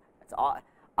recall, it's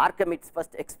Archimed's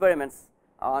first experiments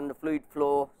on the fluid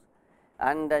flow,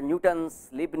 and Newton's,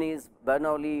 Leibniz,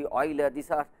 Bernoulli, Euler,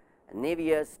 these are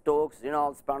Navier, Stokes,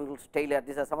 Reynolds, Prandtl, Taylor,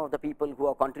 these are some of the people who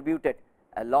have contributed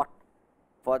a lot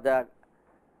for the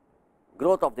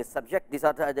growth of this subject. These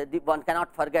are one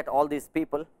cannot forget all these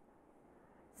people.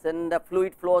 Then the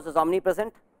fluid flows is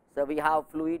omnipresent. So, we have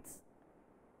fluids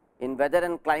in weather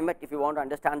and climate. If you want to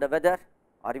understand the weather,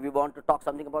 or if you want to talk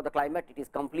something about the climate, it is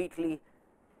completely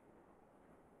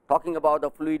talking about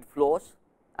the fluid flows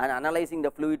and analyzing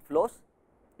the fluid flows.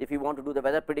 If you want to do the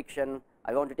weather prediction,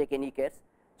 I want to take any case.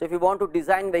 So, if you want to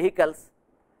design vehicles,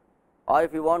 or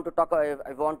if you want to talk, if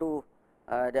you want to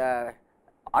the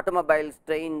automobiles,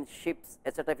 trains, ships,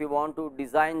 etc., if you want to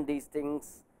design these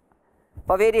things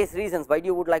for various reasons, why do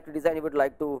you would like to design? You would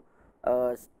like to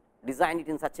design it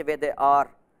in such a way they are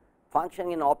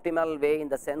functioning in an optimal way, in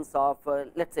the sense of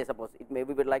let us say, suppose it may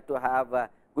we would like to have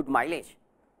good mileage.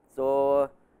 So,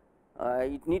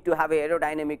 it need to have a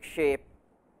aerodynamic shape,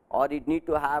 or it need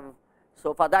to have.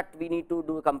 So, for that we need to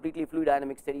do completely fluid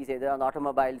dynamic studies either on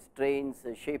automobiles, trains,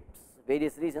 ships,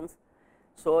 various reasons.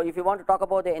 So, if you want to talk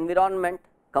about the environment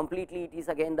completely, it is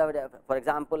again the, for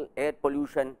example, air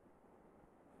pollution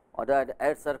or the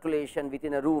air circulation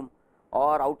within a room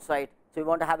or outside. So, you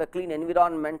want to have a clean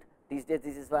environment these days.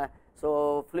 This is why.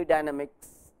 So, fluid dynamics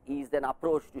is an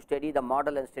approach to study the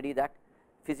model and study that.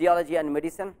 Physiology and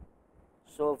medicine.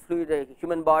 So, fluid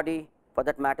human body for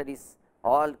that matter is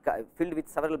all filled with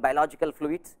several biological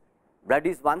fluids. Blood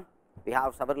is one, we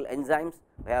have several enzymes,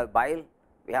 we have bile,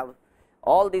 we have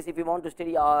all these. If you want to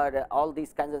study all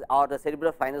these kinds of, or the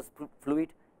cerebrospinal fluid,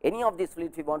 any of these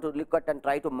fluids we want to look at and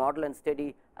try to model and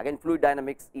study, again fluid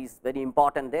dynamics is very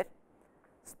important there.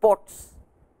 Sports,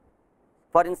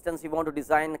 for instance, you want to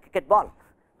design a cricket ball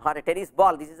or a tennis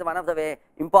ball, this is one of the very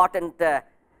important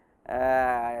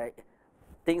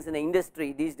things in the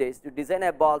industry these days, to design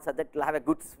a ball so that it will have a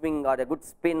good swing or a good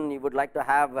spin. You would like to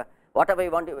have whatever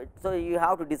you want to. So, you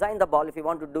have to design the ball. If you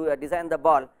want to do design the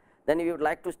ball, then you would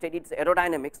like to study its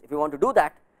aerodynamics. If you want to do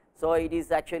that, so it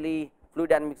is actually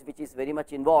fluid dynamics which is very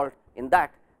much involved in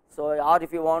that. So, or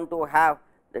if you want to have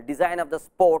the design of the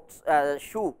sports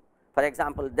shoe, for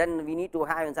example, then we need to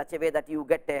have in such a way that you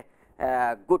get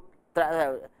a good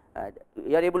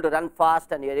you are able to run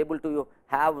fast and you are able to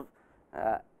have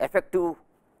effective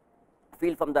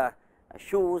feel from the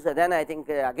shoes. Then I think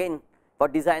again for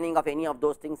designing of any of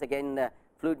those things, again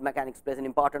fluid mechanics plays an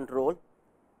important role.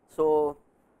 So,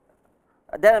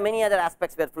 there are many other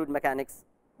aspects where fluid mechanics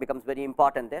becomes very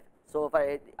important there. So,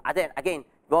 for again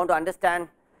we want to understand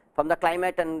from the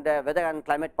climate and weather and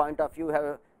climate point of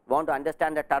view, want to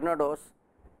understand the tornadoes.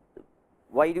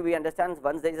 Why do we understand?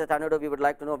 Once there is a tornado, we would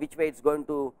like to know which way it is going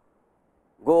to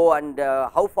go and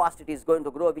how fast it is going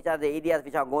to grow, which are the areas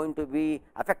which are going to be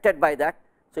affected by that.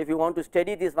 So, if you want to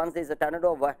study this, once there is a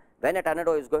tornado, when a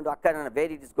tornado is going to occur and where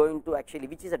it is going to actually,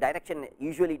 which is the direction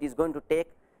usually it is going to take.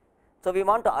 So, we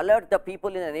want to alert the people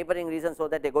in the neighboring region so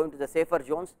that they go into the safer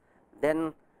zones,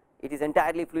 then it is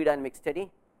entirely fluid dynamic study.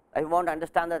 If you want to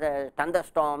understand the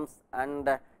thunderstorms, and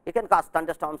it can cause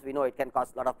thunderstorms, we know it can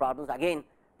cause a lot of problems, again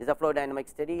this is a fluid dynamic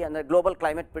study. And the global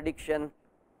climate prediction,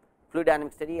 fluid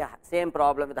dynamic study, same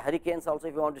problem with the hurricanes also.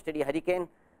 If you want to study hurricane,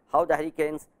 how the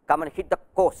hurricanes come and hit the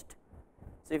coast.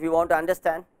 So, if you want to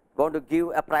understand, want to give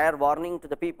a prior warning to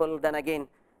the people, then again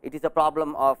it is a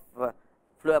problem of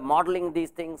modeling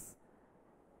these things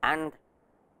and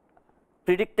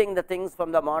predicting the things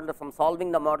from the model, from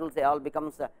solving the models, they all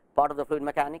becomes part of the fluid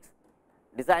mechanics.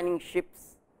 Designing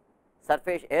ships,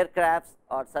 surface aircrafts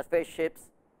or surface ships,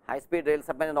 high speed rail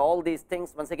submarine, and all these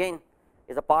things once again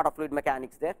is a part of fluid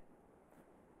mechanics there.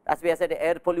 As we have said,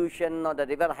 air pollution or the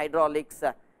river hydraulics,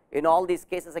 in all these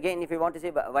cases, again if you want to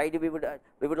say why do we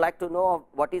would like to know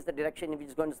what is the direction which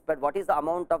is going to spread, what is the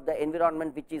amount of the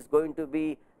environment which is going to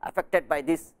be affected by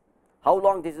this, how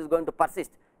long this is going to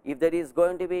persist, if there is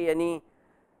going to be any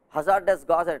hazardous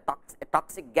gas or a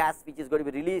toxic gas which is going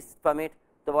to be released from it,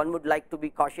 so one would like to be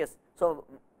cautious. So,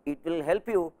 it will help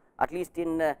you at least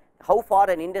in how far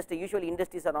an industry, usually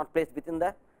industries are not placed within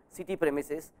the city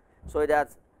premises. So, it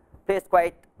has placed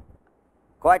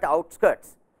quite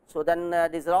outskirts. So, then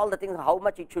these are all the things, how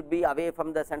much it should be away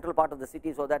from the central part of the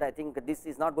city, so that I think this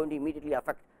is not going to immediately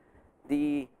affect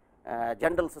the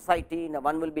general society. Now,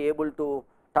 one will be able to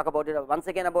talk about it once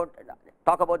again, about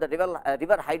talk about the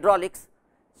river hydraulics.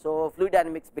 So, fluid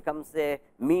dynamics becomes a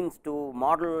means to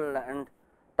model and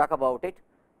talk about it.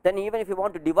 Then even if you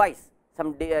want to devise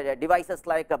some devices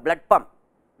like a blood pump,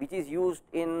 which is used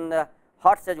in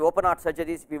heart surgery, open heart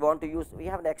surgeries, if we want to use, we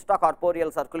have an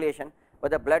extracorporeal circulation, where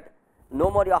the blood,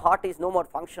 no more, your heart is no more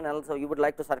functional. So, you would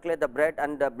like to circulate the blood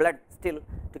and the blood still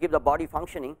to keep the body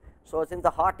functioning. So, since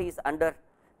the heart is under,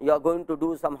 you are going to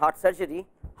do some heart surgery,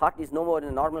 heart is no more in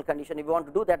a normal condition. If you want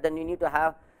to do that, then you need to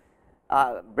have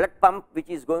blood pump, which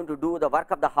is going to do the work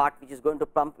of the heart, which is going to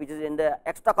pump, which is in the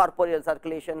extracorporeal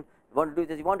circulation. You want to do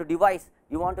this, you want to devise,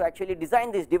 you want to actually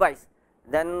design this device,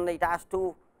 then it has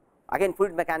to, again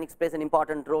fluid mechanics plays an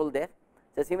important role there.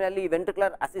 So, similarly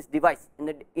ventricular assist device,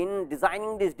 in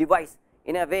designing this device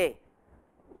in a way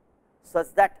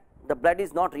such that the blood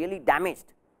is not really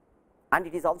damaged, and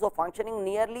it is also functioning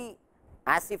nearly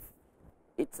as if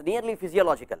it is nearly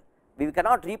physiological. We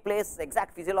cannot replace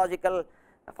exact physiological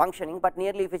functioning, but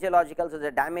nearly physiological. So,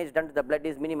 the damage done to the blood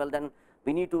is minimal. Then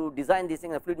we need to design these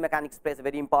things. The fluid mechanics plays a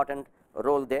very important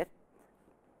role there.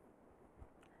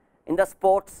 In the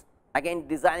sports, again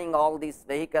designing all these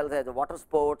vehicles, as water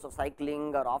sports or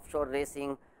cycling or offshore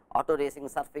racing, auto racing,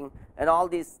 surfing, and all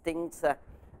these things,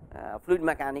 fluid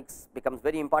mechanics becomes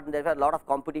very important. There are a lot of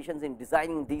competitions in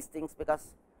designing these things, because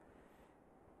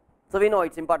so we know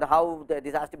it is important how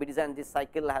this has to be designed. This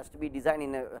cycle has to be designed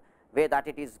in a way that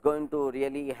it is going to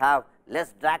really have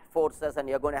less drag forces, and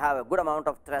you are going to have a good amount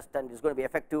of thrust, and it is going to be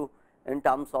effective in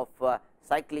terms of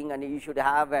cycling, and you should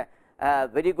have a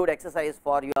very good exercise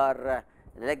for your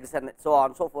legs and so on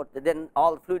and so forth. Then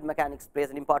all fluid mechanics plays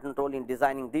an important role in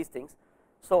designing these things.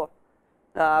 So,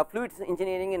 fluids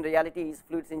engineering in reality is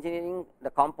fluids engineering, the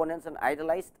components and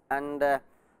idealized, and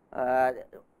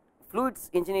fluids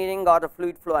engineering or the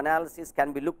fluid flow analysis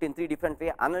can be looked in three different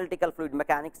ways: analytical fluid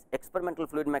mechanics, experimental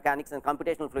fluid mechanics, and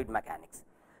computational fluid mechanics.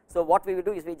 So, what we will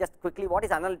do is we just quickly, what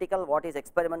is analytical, what is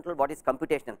experimental, what is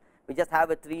computational. We just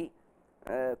have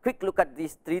a quick look at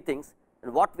these three things,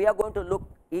 and what we are going to look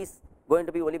is going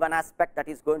to be only one aspect, that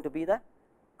is going to be the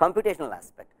computational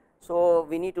aspect. So,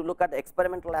 we need to look at the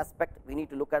experimental aspect, we need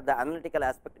to look at the analytical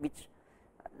aspect, which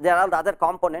there are the other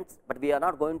components, but we are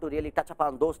not going to really touch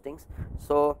upon those things.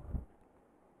 So,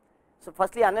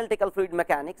 firstly analytical fluid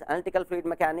mechanics. Analytical fluid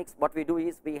mechanics, what we do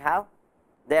is we have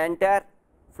the entire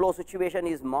flow situation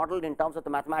is modeled in terms of the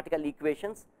mathematical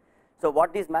equations. So,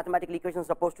 what these mathematical equations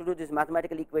are supposed to do? These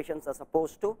mathematical equations are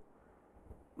supposed to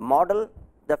model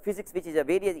the physics, which is a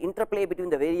various interplay between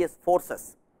the various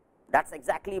forces. That is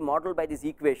exactly modeled by these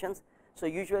equations. So,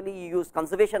 usually you use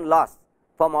conservation laws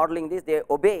for modeling this, they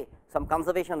obey some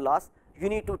conservation laws. You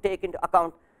need to take into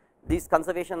account these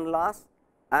conservation laws,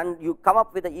 and you come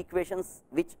up with the equations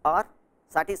which are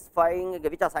satisfying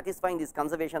these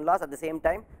conservation laws, at the same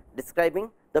time describing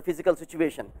the physical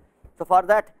situation. So, for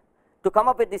that, to come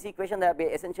up with this equation, there will be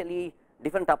essentially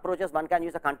different approaches. One can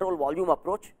use a control volume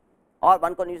approach, or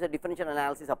one can use a differential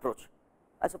analysis approach.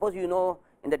 I suppose you know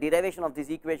in the derivation of these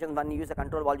equations, one use a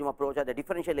control volume approach or the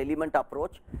differential element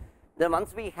approach. Then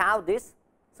once we have this,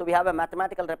 so we have a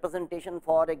mathematical representation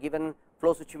for a given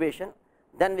flow situation,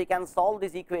 then we can solve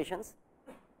these equations.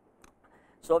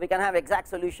 So, we can have exact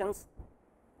solutions,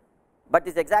 but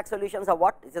these exact solutions are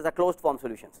what? This is a closed form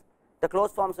solutions. The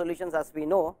closed form solutions, as we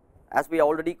know, as we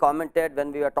already commented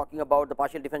when we were talking about the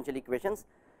partial differential equations.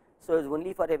 So, it is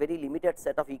only for a very limited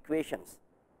set of equations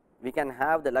we can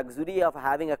have the luxury of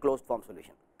having a closed form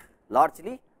solution,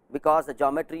 largely because the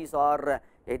geometries are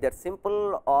either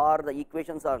simple or the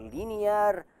equations are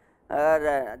linear,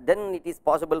 then it is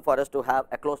possible for us to have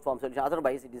a closed form solution.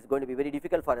 Otherwise, it is going to be very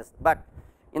difficult for us. But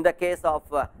in the case of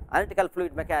analytical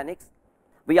fluid mechanics,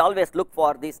 we always look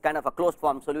for these kind of a closed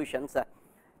form solutions.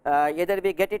 Either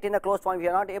we get it in a closed form. If we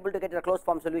are not able to get a closed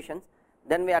form solutions,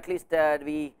 then we at least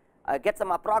we get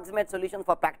some approximate solutions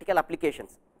for practical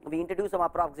applications. We introduce some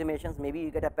approximations, maybe you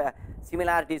get a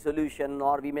similarity solution,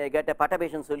 or we may get a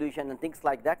perturbation solution and things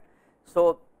like that.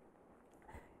 So,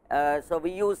 so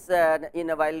we use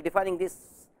while defining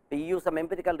this, we use some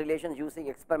empirical relations using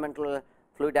experimental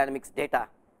fluid dynamics data.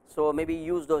 So, maybe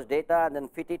use those data and then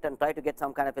fit it and try to get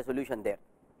some kind of a solution there.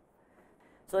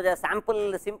 So, the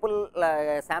simple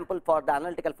sample for the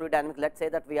analytical fluid dynamics, let us say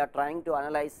that we are trying to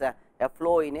analyze a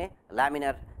flow in a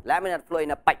laminar flow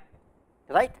in a pipe,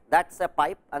 right. That is a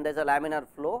pipe and there is a laminar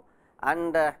flow,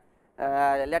 and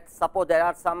let us suppose there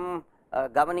are some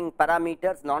governing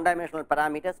parameters, non-dimensional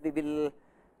parameters.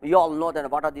 We all know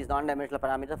that what are these non-dimensional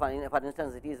parameters. For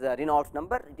instance, it is a Reynolds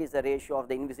number, it is a ratio of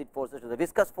the inviscid forces to the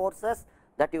viscous forces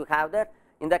that you have there.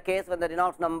 In the case when the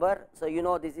Reynolds number, so you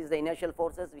know this is the inertial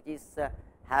forces, which is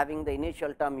having the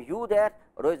initial term u there,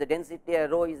 rho is the density,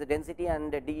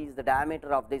 and d is the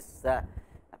diameter of this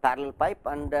parallel pipe,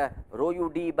 and rho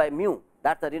u d by mu,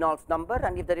 that is the Reynolds number.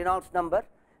 And if the Reynolds number,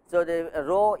 so the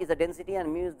rho is the density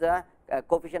and mu is the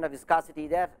coefficient of viscosity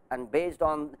there, and based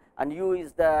on, and u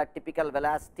is the typical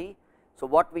velocity. So,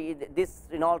 what we, this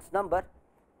Reynolds number,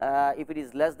 if it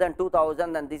is less than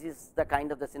 2000, then this is the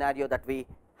kind of the scenario that we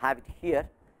have it here.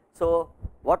 So,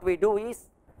 what we do is,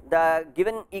 the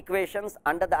given equations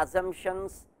under the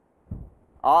assumptions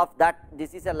of that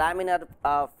this is a laminar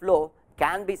flow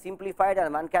can be simplified,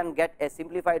 and one can get a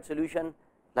simplified solution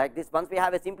like this. Once we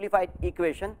have a simplified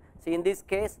equation, see in this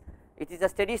case it is a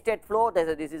steady state flow,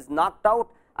 this is knocked out,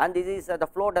 and this is the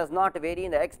flow does not vary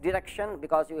in the x direction,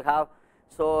 because you have,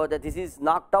 so that this is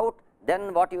knocked out.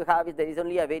 Then what you have is there is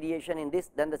only a variation in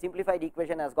this, then the simplified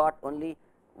equation has got only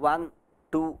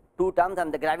two terms,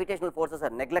 and the gravitational forces are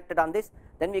neglected on this.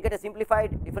 Then we get a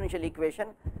simplified differential equation,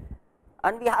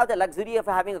 and we have the luxury of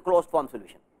having a closed form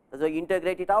solution. So, you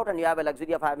integrate it out and you have a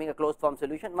luxury of having a closed form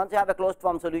solution. Once you have a closed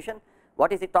form solution,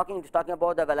 what is it talking? It is talking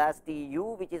about the velocity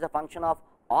u, which is a function of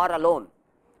r alone,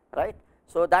 right.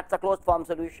 So, that is a closed form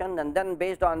solution, and then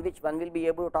based on which one will be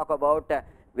able to talk about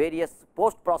various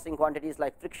post processing quantities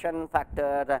like friction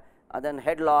factor, and then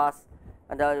head loss,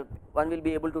 and one will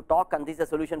be able to talk, and this is a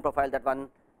solution profile that one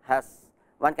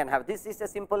can have. This is a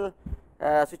simple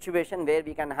situation where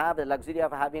we can have the luxury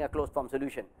of having a closed form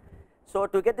solution. So,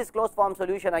 to get this closed form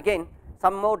solution, again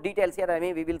some more details here, I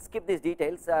mean we will skip these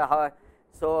details.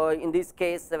 So, in this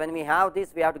case when we have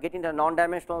this, we have to get into a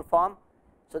non-dimensional form.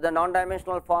 So, the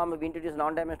non-dimensional form, we introduce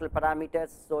non-dimensional parameters.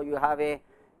 So, you have a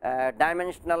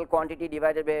dimensional quantity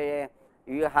divided by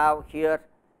you have here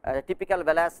typical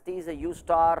velocities u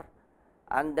star,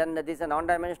 and then this is a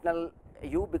non-dimensional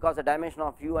u, because the dimension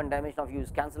of u and dimension of u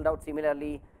is cancelled out.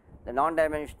 Similarly, the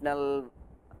non-dimensional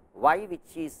y,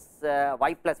 which is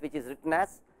y plus, which is written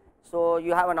as. So,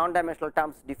 you have a non-dimensional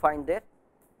terms defined there,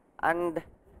 and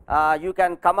you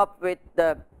can come up with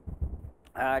the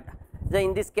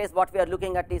in this case what we are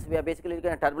looking at is, we are basically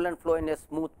looking at turbulent flow in a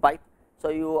smooth pipe. So,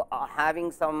 you are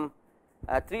having some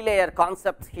 3-layer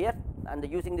concepts here, and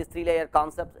using this 3-layer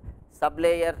concepts,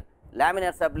 sublayer,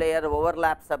 laminar sublayer,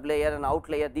 overlap sublayer, and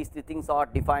outlayer, these 3 things are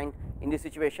defined in this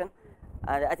situation.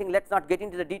 I think let us not get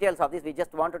into the details of this, we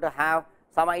just wanted to have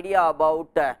some idea about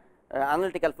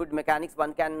analytical fluid mechanics.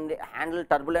 One can handle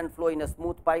turbulent flow in a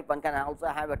smooth pipe, one can also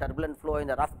have a turbulent flow in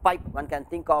a rough pipe, one can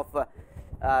think of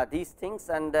these things,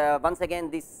 and once again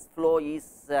this flow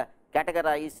is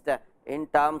categorized in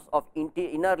terms of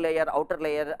inner layer, outer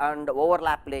layer, and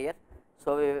overlap layer.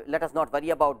 So, let us not worry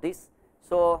about this.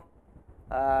 So,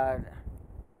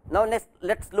 now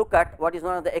let's look at what is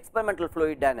known as the experimental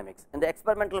fluid dynamics. In the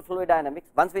experimental fluid dynamics,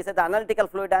 once we said the analytical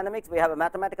fluid dynamics, we have a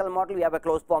mathematical model, we have a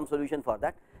closed form solution for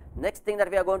that. Next thing that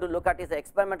we are going to look at is the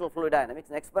experimental fluid dynamics.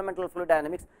 In experimental fluid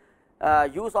dynamics,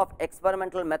 use of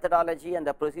experimental methodology and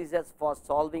the procedures for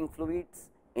solving fluids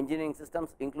engineering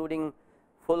systems, including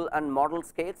full and model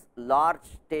scales,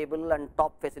 large table and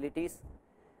top facilities,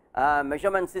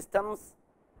 measurement systems,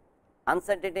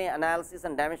 uncertainty analysis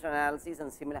and dimensional analysis,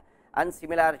 and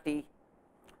similarity.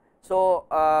 So,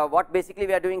 what basically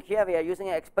we are doing here, we are using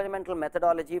an experimental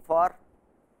methodology for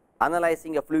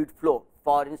analyzing a fluid flow.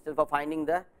 For instance, for finding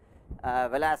the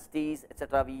velocities,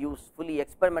 etc., we use fully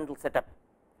experimental setup.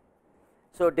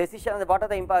 So, decisions, what are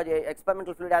the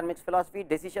experimental fluid dynamics philosophy?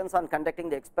 Decisions on conducting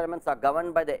the experiments are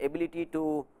governed by the ability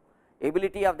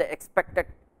of the expected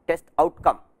test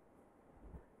outcome.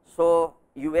 So,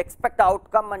 you expect the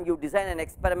outcome and you design an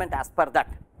experiment as per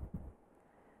that.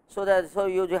 So,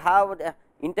 you have the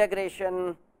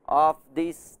integration of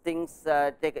these things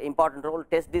take an important role: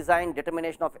 test design,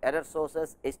 determination of error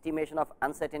sources, estimation of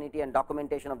uncertainty, and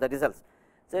documentation of the results.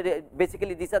 So,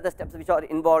 basically these are the steps which are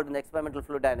involved in the experimental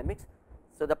fluid dynamics.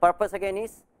 So, the purpose again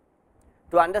is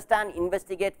to understand,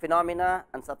 investigate phenomena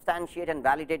and substantiate and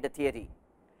validate the theory,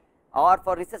 or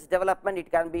for research development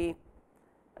it can be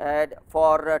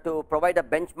to provide a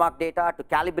benchmark data, to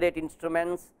calibrate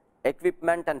instruments,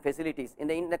 equipment, and facilities.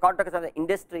 In the context of the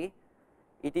industry,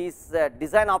 it is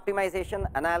design optimization,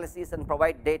 analysis, and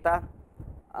provide data,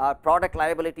 product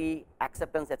liability,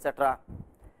 acceptance, etc.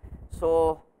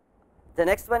 So, the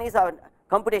next one is our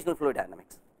computational fluid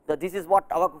dynamics. So, this is what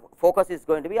our focus is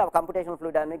going to be, our computational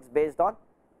fluid dynamics based on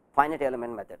finite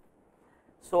element method.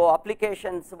 So,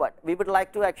 applications, what we would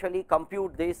like to actually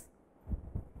compute this.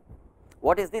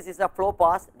 What is this? Is a flow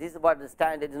path. This is what the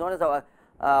standard is known as a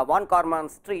von Karman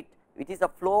street, which is a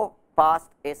flow past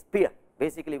a sphere,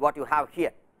 basically what you have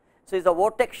here. So, it's a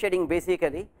vortex shedding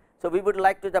basically. So, we would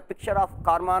like to the picture of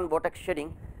Karman vortex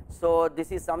shedding. So,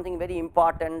 this is something very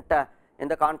important in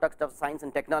the context of science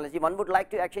and technology. One would like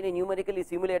to actually numerically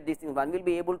simulate these things. One will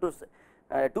be able to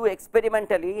do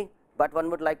experimentally, but one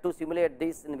would like to simulate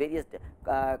this in various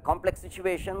complex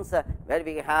situations where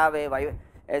we have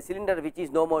a cylinder which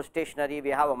is no more stationary. We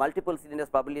have a multiple cylinders,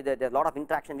 probably there is a lot of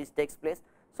interaction which takes place.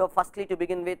 So, firstly to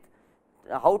begin with,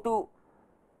 how to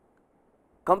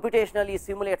computationally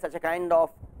simulate such a kind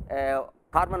of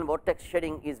carbon vortex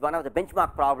shedding is one of the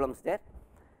benchmark problems there.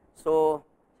 So,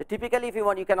 typically if you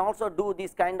want, you can also do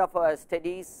these kind of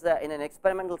studies in an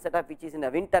experimental setup which is in a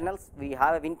wind tunnels. We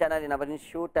have a wind tunnel in our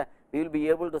institute, we will be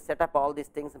able to set up all these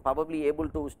things and probably able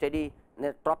to study in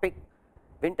a tropic.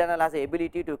 Wind tunnel has the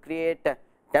ability to create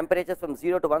temperatures from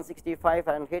 0 to 165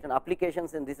 Fahrenheit and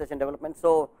applications in research and development.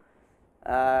 So,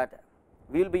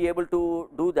 we will be able to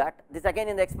do that. This again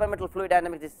in the experimental fluid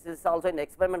dynamics, this is also in the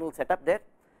experimental setup there.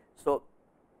 So,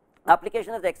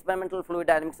 application of the experimental fluid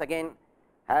dynamics again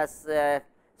has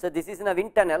so this is in a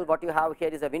wind tunnel. What you have here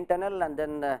is a wind tunnel, and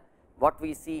then what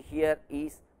we see here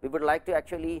is we would like to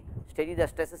actually study the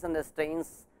stresses and the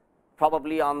strains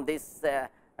probably on this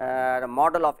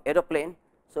model of aeroplane.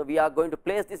 So, we are going to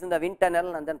place this in the wind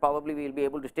tunnel, and then probably we will be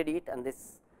able to study it, and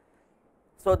this.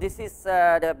 So, this is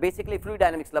the basically fluid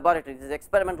dynamics laboratory. This is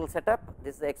experimental setup.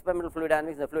 This is experimental fluid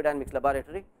dynamics, the fluid dynamics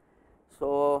laboratory.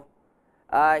 So,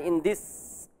 in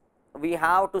this we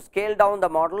have to scale down the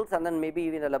models, and then maybe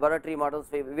even the laboratory models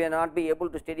we will not be able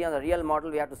to study on the real model.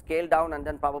 We have to scale down and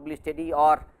then probably study,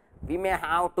 or we may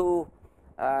have to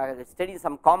study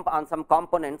some on some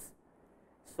components.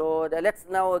 So, let us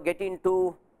now get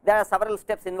into, there are several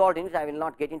steps involved in it. I will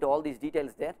not get into all these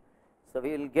details there. So,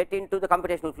 we will get into the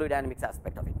computational fluid dynamics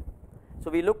aspect of it.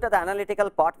 So, we looked at the analytical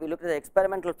part, we looked at the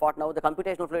experimental part, now the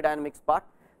computational fluid dynamics part.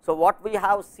 So, what we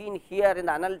have seen here in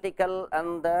the analytical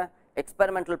and the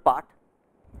experimental part,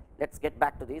 let us get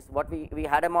back to this. What we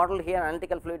had a model here,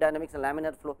 analytical fluid dynamics and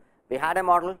laminar flow. We had a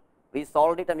model, we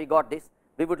solved it and we got this.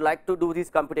 We would like to do this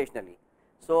computationally.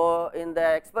 So, in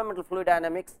the experimental fluid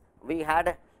dynamics, we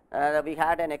had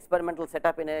an experimental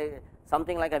setup in a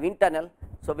something like a wind tunnel.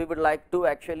 So, we would like to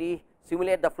actually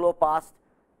simulate the flow past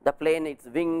the plane, its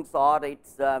wings or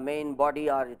its main body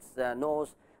or its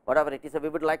nose, whatever it is. So, we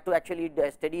would like to actually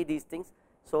study these things.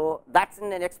 So, that is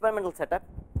in an experimental setup.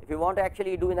 If you want to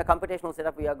actually do in a computational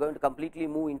setup, we are going to completely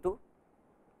move into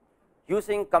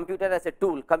using computer as a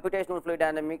tool. Computational fluid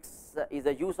dynamics is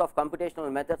the use of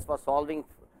computational methods for solving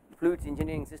fluids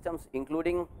engineering systems,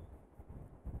 including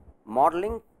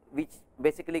modeling, which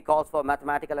basically calls for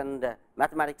mathematical and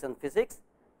mathematics and physics.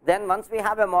 Then once we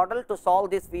have a model, to solve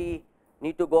this we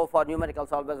need to go for numerical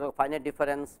solvers or finite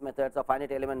difference methods or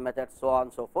finite element methods, so on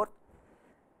and so forth.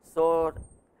 So,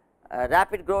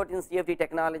 rapid growth in CFD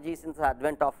technology since the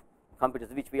advent of computers,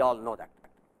 which we all know that.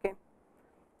 Okay.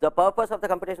 The purpose of the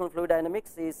computational fluid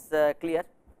dynamics is clear.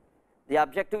 The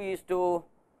objective is to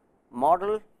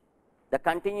model the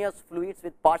continuous fluids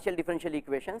with partial differential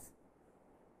equations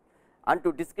and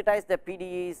to discretize the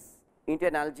PDEs into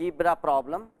an algebra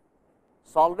problem,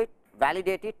 solve it,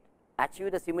 validate it,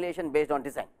 achieve the simulation based on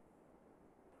design.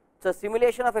 So,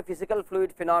 simulation of a physical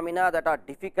fluid phenomena that are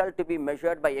difficult to be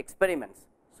measured by experiments.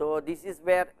 So, this is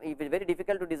where if it is very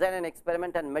difficult to design an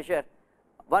experiment and measure,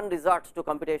 one resorts to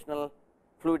computational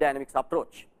fluid dynamics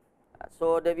approach.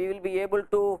 So, we will be able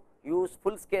to use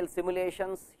full scale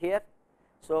simulations here.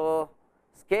 So,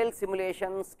 scale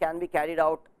simulations can be carried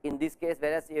out in this case,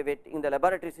 whereas in the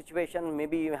laboratory situation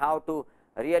maybe you have to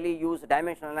really use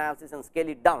dimensional analysis and scale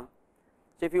it down.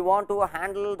 So, if you want to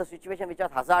handle the situation which are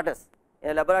hazardous,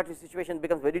 a laboratory situation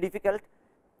becomes very difficult.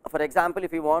 For example,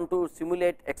 if you want to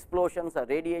simulate explosions or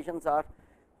radiations or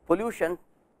pollution,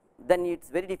 then it is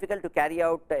very difficult to carry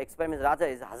out experiments, rather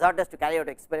it is hazardous to carry out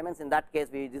experiments. In that case,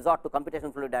 we resort to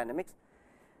computational fluid dynamics.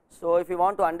 So, if you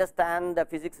want to understand the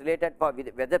physics related for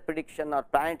weather prediction or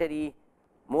planetary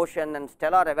motion and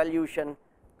stellar evolution,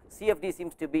 CFD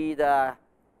seems to be the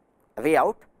way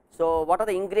out. So, what are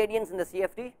the ingredients in the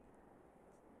CFD?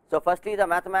 So, firstly the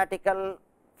mathematical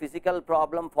physical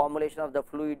problem formulation of the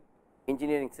fluid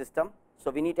engineering system. So,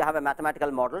 we need to have a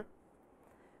mathematical model.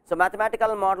 So,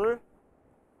 mathematical model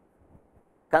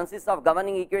consists of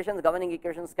governing equations. Governing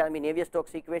equations can be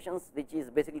Navier-Stokes equations, which is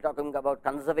basically talking about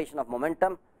conservation of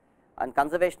momentum and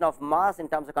conservation of mass in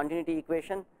terms of continuity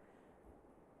equation,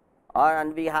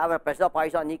 and we have a pressure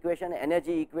Poisson equation,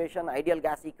 energy equation, ideal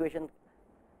gas equation,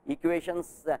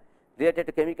 equations related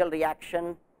to chemical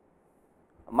reaction,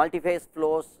 multiphase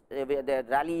flows, the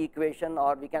Rayleigh equation,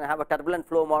 or we can have a turbulent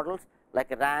flow models like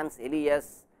RANS,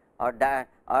 LES or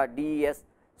DES.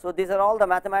 So, these are all the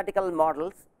mathematical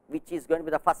models which is going to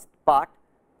be the first part.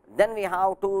 Then we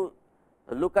have to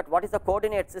look at what is the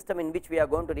coordinate system in which we are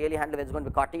going to really handle. It is going to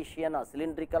be Cartesian or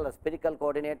cylindrical or spherical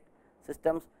coordinate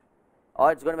systems,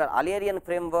 or it is going to be an Eulerian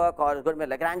framework, or it is going to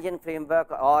be a Lagrangian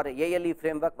framework or ALE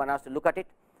framework. One has to look at it.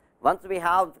 Once we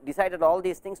have decided all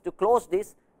these things, to close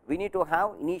this we need to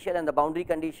have initial and the boundary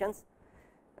conditions.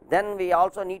 Then we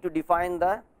also need to define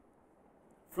the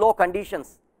flow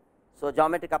conditions. So,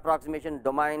 geometric approximation,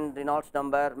 domain, Reynolds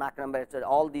number, Mach number, etc.,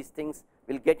 all these things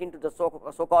will get into the so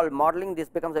called modeling. This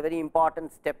becomes a very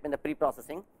important step in the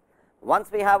pre-processing.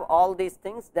 Once we have all these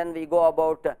things, then we go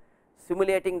about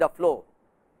simulating the flow.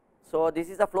 So, this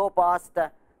is a flow past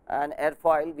an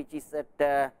airfoil which is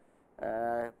at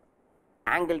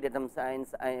angled in some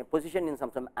position in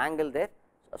some angle there.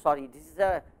 Sorry, this is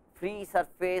a free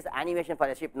surface animation for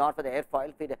a ship, not for the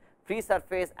airfoil. Free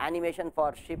surface animation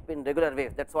for ship in regular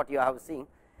waves, that is what you have seen.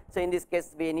 So, in this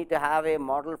case we need to have a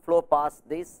model flow past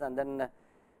this, and then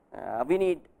we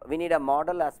need a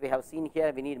model, as we have seen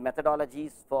here. We need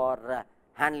methodologies for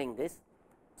handling this.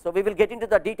 So, we will get into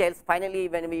the details. Finally,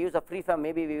 when we use a freeform,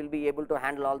 maybe we will be able to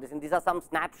handle all this, and these are some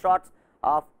snapshots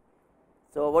of.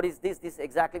 So, what is this? This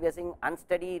exactly we are saying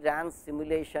unsteady RANS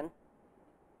simulation,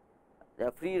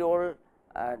 the free roll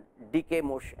decay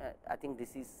motion. I think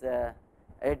this is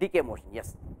a decay motion,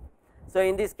 yes. So,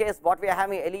 in this case what we are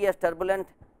having, LES turbulent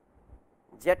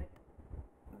jet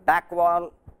back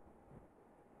wall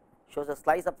shows a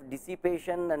slice of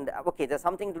dissipation, and okay, there is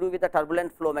something to do with the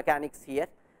turbulent flow mechanics here.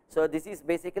 So, this is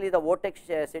basically the vortex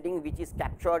setting which is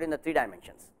captured in the 3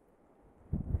 dimensions.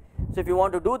 So, if you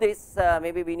want to do this,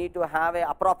 maybe we need to have a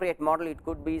appropriate model. It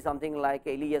could be something like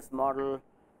LES model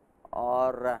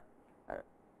or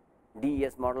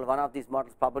DES model. One of these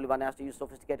models, probably one has to use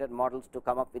sophisticated models to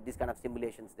come up with this kind of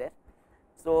simulations there.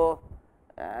 So,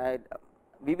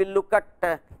 we will look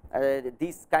at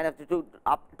these kind of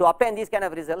to obtain these kind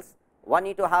of results. One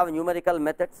need to have numerical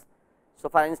methods. So,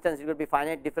 for instance, it will be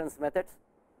finite difference methods.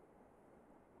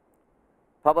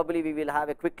 Probably we will have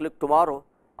a quick look tomorrow,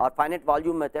 or finite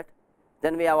volume method.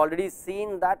 Then we have already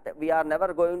seen that we are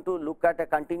never going to look at a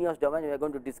continuous domain. We are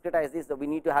going to discretize this. So, we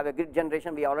need to have a grid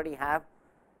generation. We already have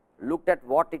looked at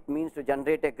what it means to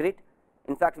generate a grid.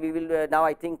 In fact, we will now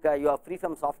I think you have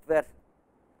freeform software.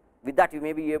 With that you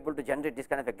may be able to generate this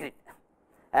kind of a grid.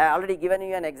 I have already given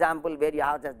you an example where you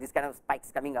have this kind of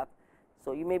spikes coming up.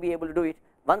 So, you may be able to do it.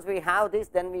 Once we have this,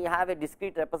 then we have a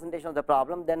discrete representation of the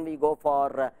problem. Then we go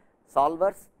for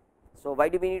solvers. So, why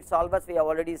do we need solvers? We have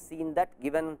already seen that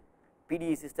given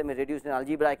PDE system is reduced in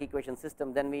algebraic equation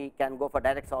system, then we can go for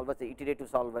direct solvers, iterative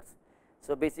solvers.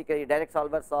 So, basically direct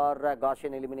solvers are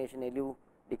Gaussian elimination, LU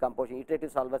decomposition.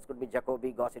 Iterative solvers could be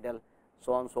Jacobi, Gauss Seidel,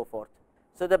 so on and so forth.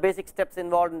 So, the basic steps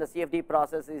involved in the CFD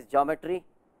process is geometry,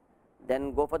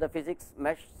 then go for the physics,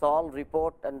 mesh, solve,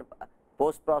 report, and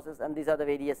post process, and these are the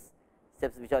various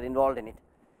steps which are involved in it.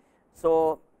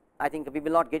 So, I think we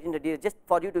will not get into detail, just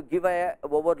for you to give a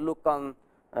overlook on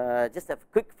just a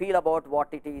quick feel about what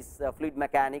it is fluid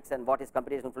mechanics and what is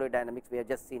computational fluid dynamics. We have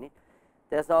just seen it.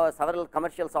 There are several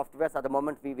commercial softwares. At the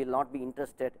moment we will not be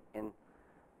interested in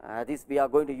this. We are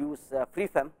going to use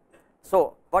freeform.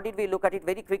 So, what did we look at it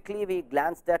very quickly? We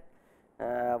glanced at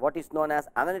what is known as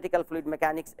analytical fluid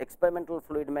mechanics, experimental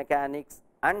fluid mechanics,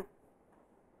 and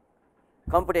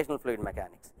computational fluid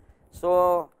mechanics.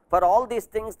 So, for all these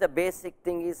things, the basic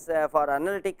thing is for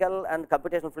analytical and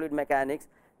computational fluid mechanics,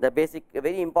 the basic,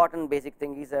 very important basic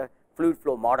thing is a fluid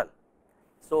flow model.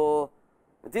 So,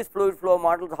 this fluid flow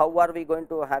model, how are we going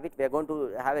to have it? We are going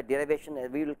to have a derivation.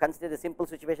 We will consider the simple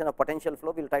situation of potential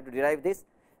flow. We will try to derive this.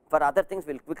 For other things,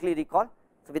 we will quickly recall.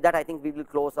 So, with that, I think we will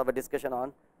close our discussion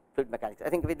on fluid mechanics. I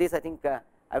think with this, I think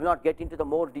I will not get into the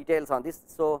more details on this.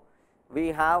 So, we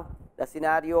have the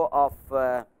scenario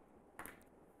of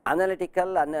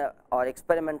analytical and or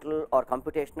experimental or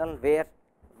computational, where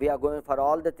we are going for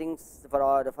all the things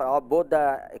for both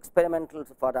the experimental,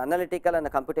 for the analytical and the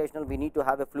computational, we need to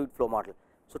have a fluid flow model.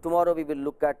 So, tomorrow we will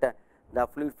look at the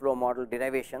fluid flow model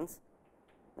derivations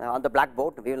on the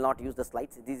blackboard. We will not use the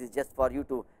slides. This is just for you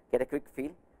to get a quick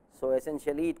feel. So,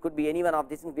 essentially it could be any one of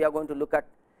these things. We are going to look at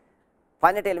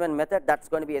finite element method. That is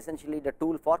going to be essentially the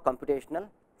tool for computational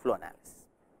flow analysis.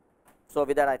 So,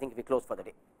 with that I think we close for the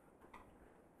day.